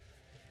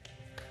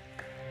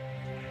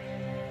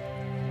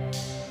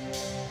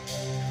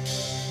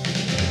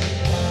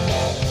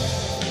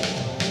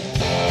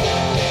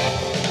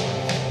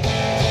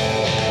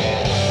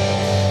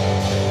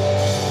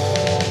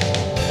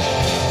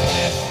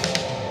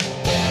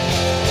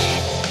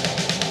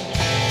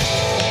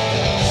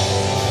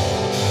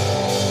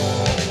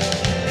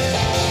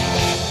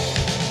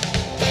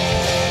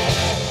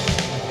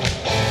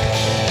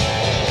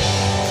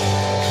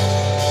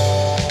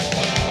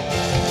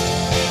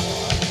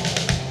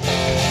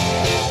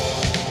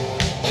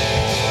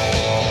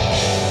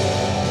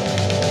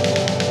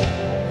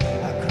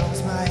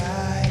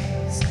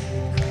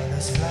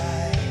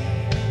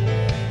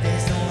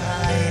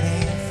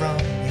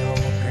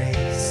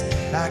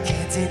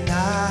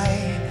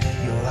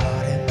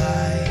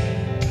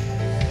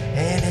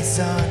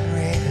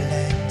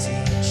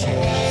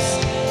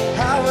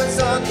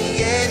 was on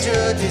the edge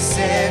of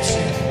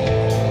deception,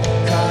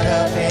 caught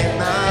up in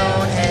my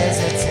own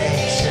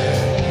hesitation,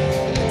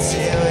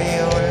 until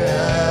your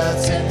love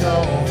took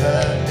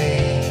over me.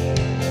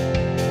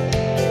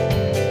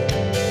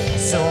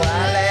 So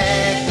I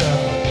let go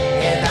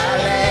and I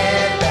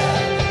let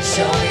love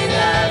show me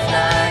life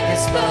like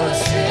it's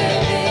supposed to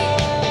be.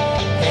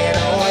 An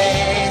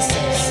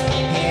oasis,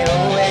 an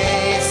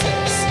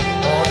oasis,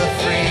 all the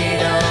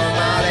freedom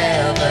I'll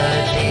ever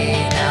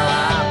need. Now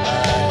I'm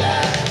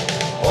alive.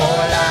 Oh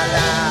la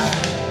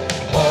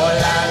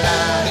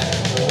la,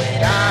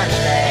 when I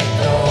let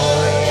go,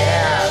 yeah.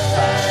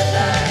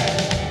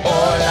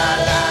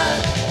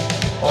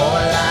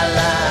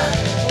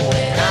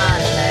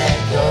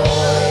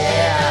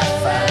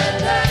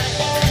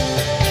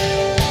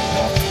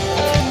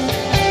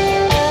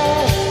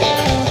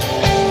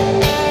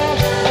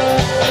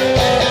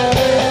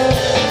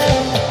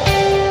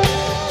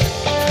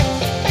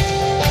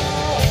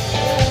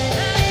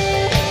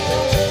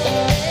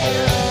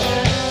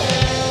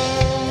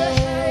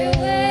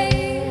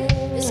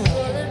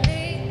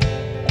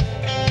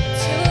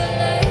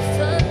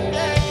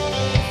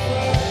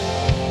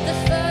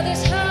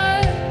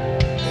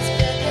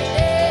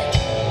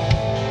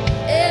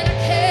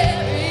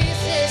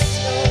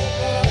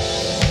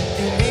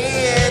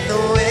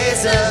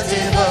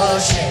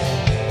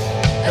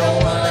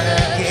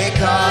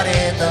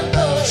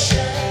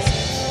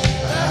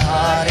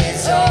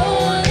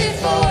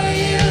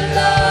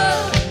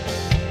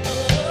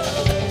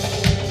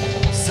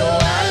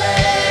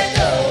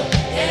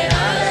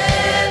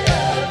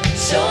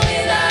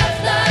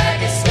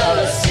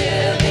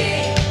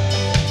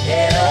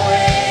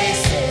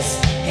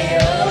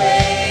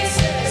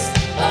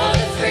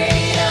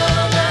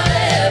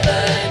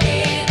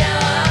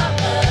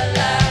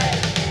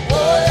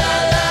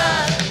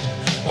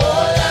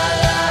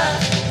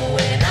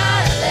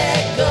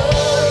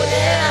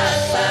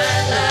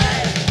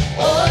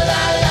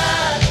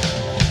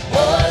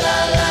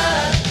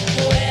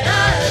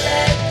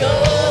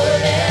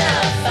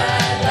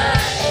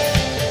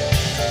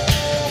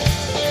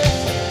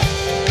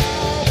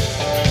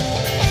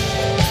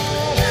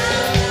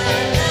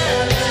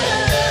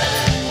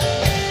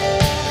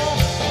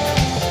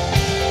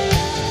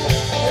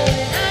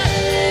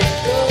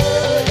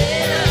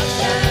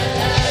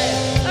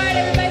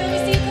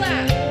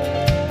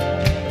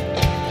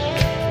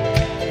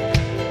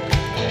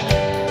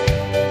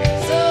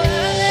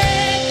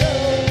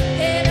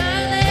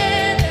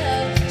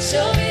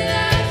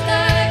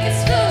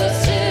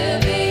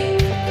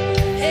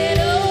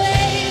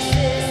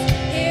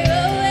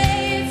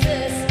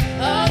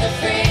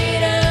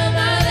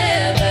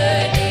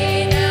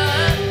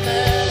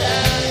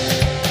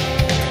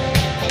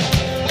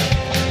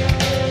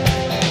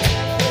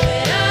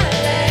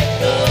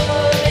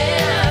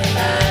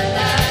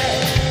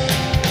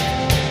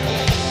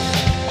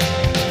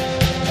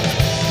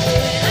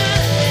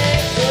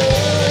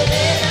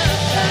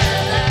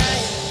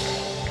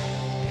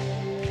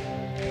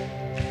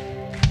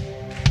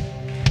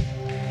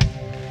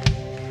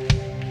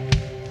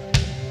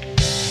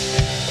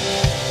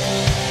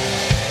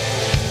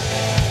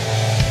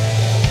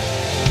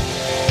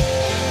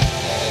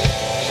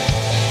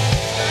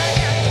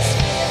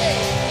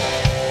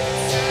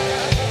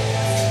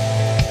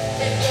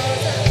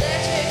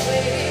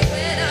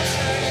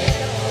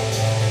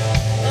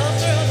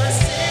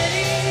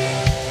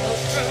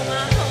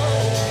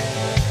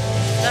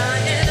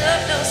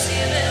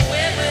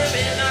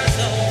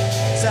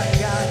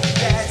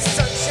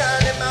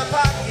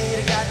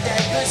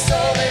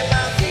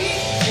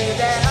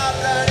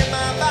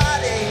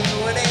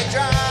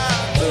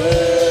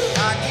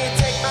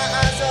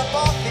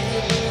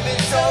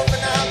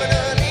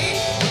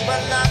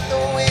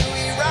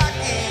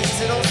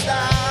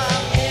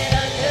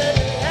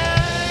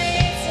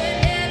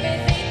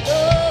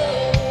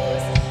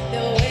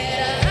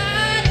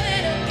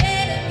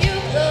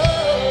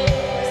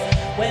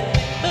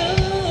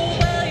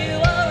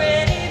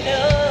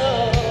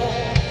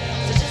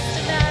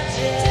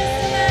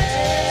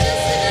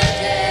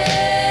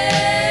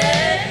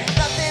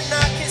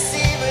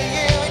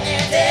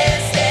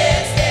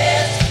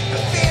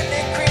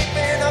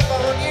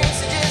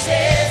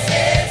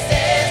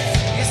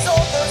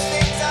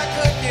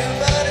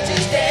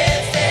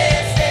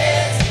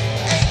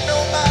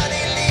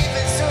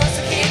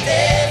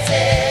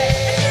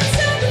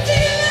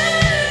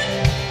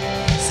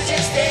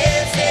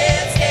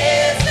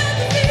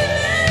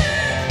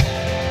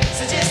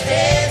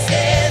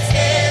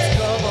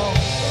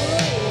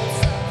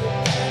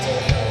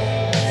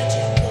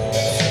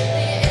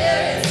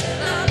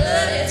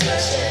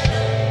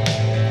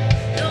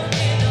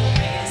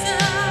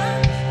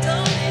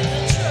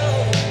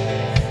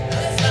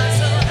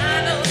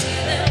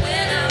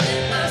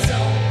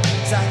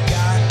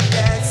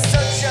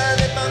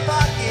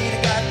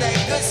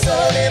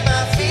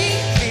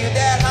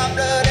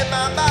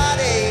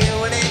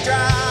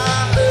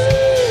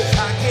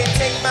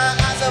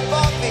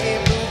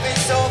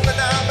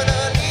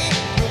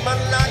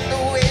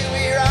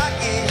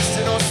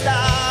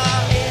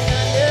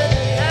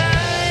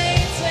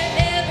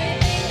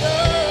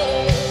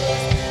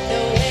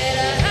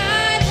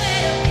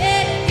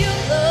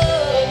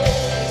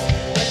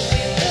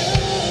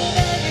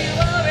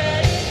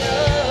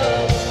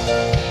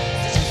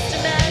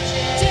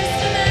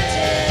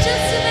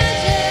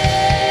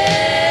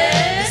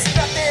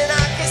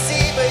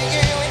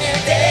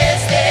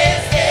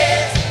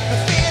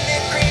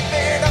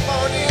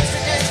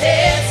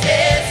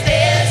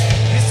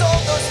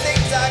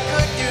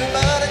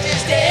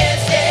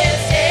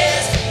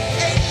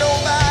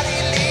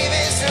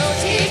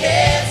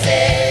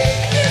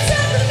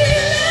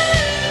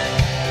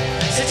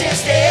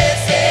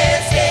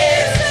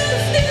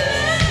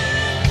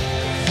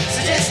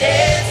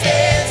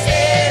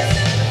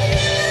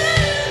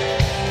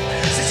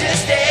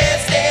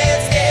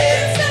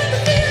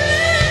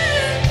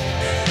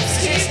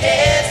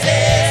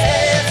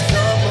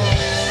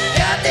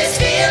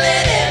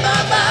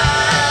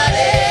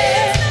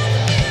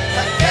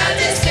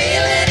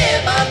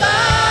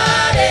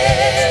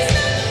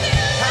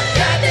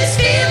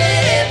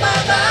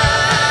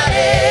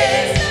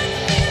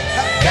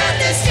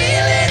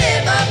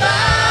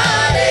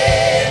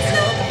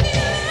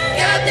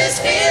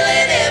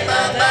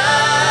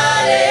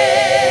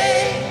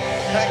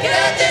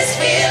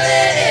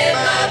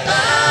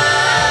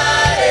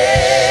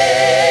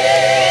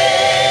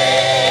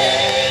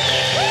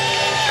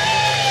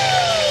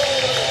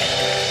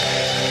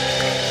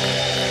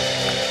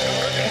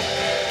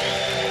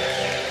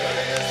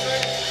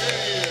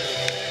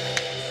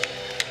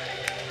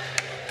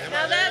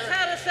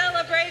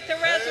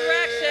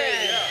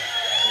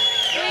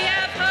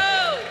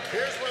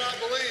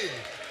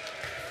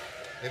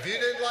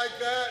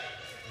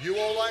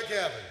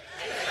 heaven.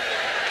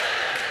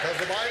 Because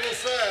the Bible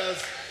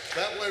says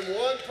that when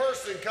one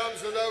person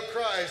comes to know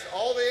Christ,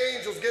 all the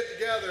angels get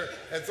together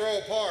and throw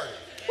a party.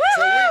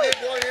 So we did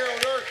one here on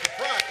earth to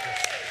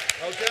practice,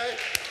 okay?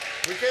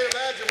 We can't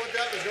imagine what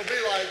that was going to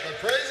be like, but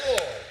praise the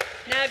Lord.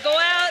 Now go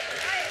out,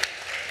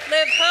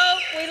 live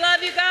hope. We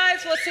love you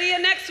guys. We'll see you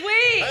next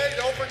week. Hey,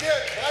 don't forget,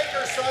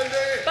 Biker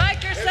Sunday.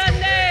 Biker It's gonna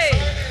be Sunday.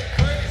 exciting.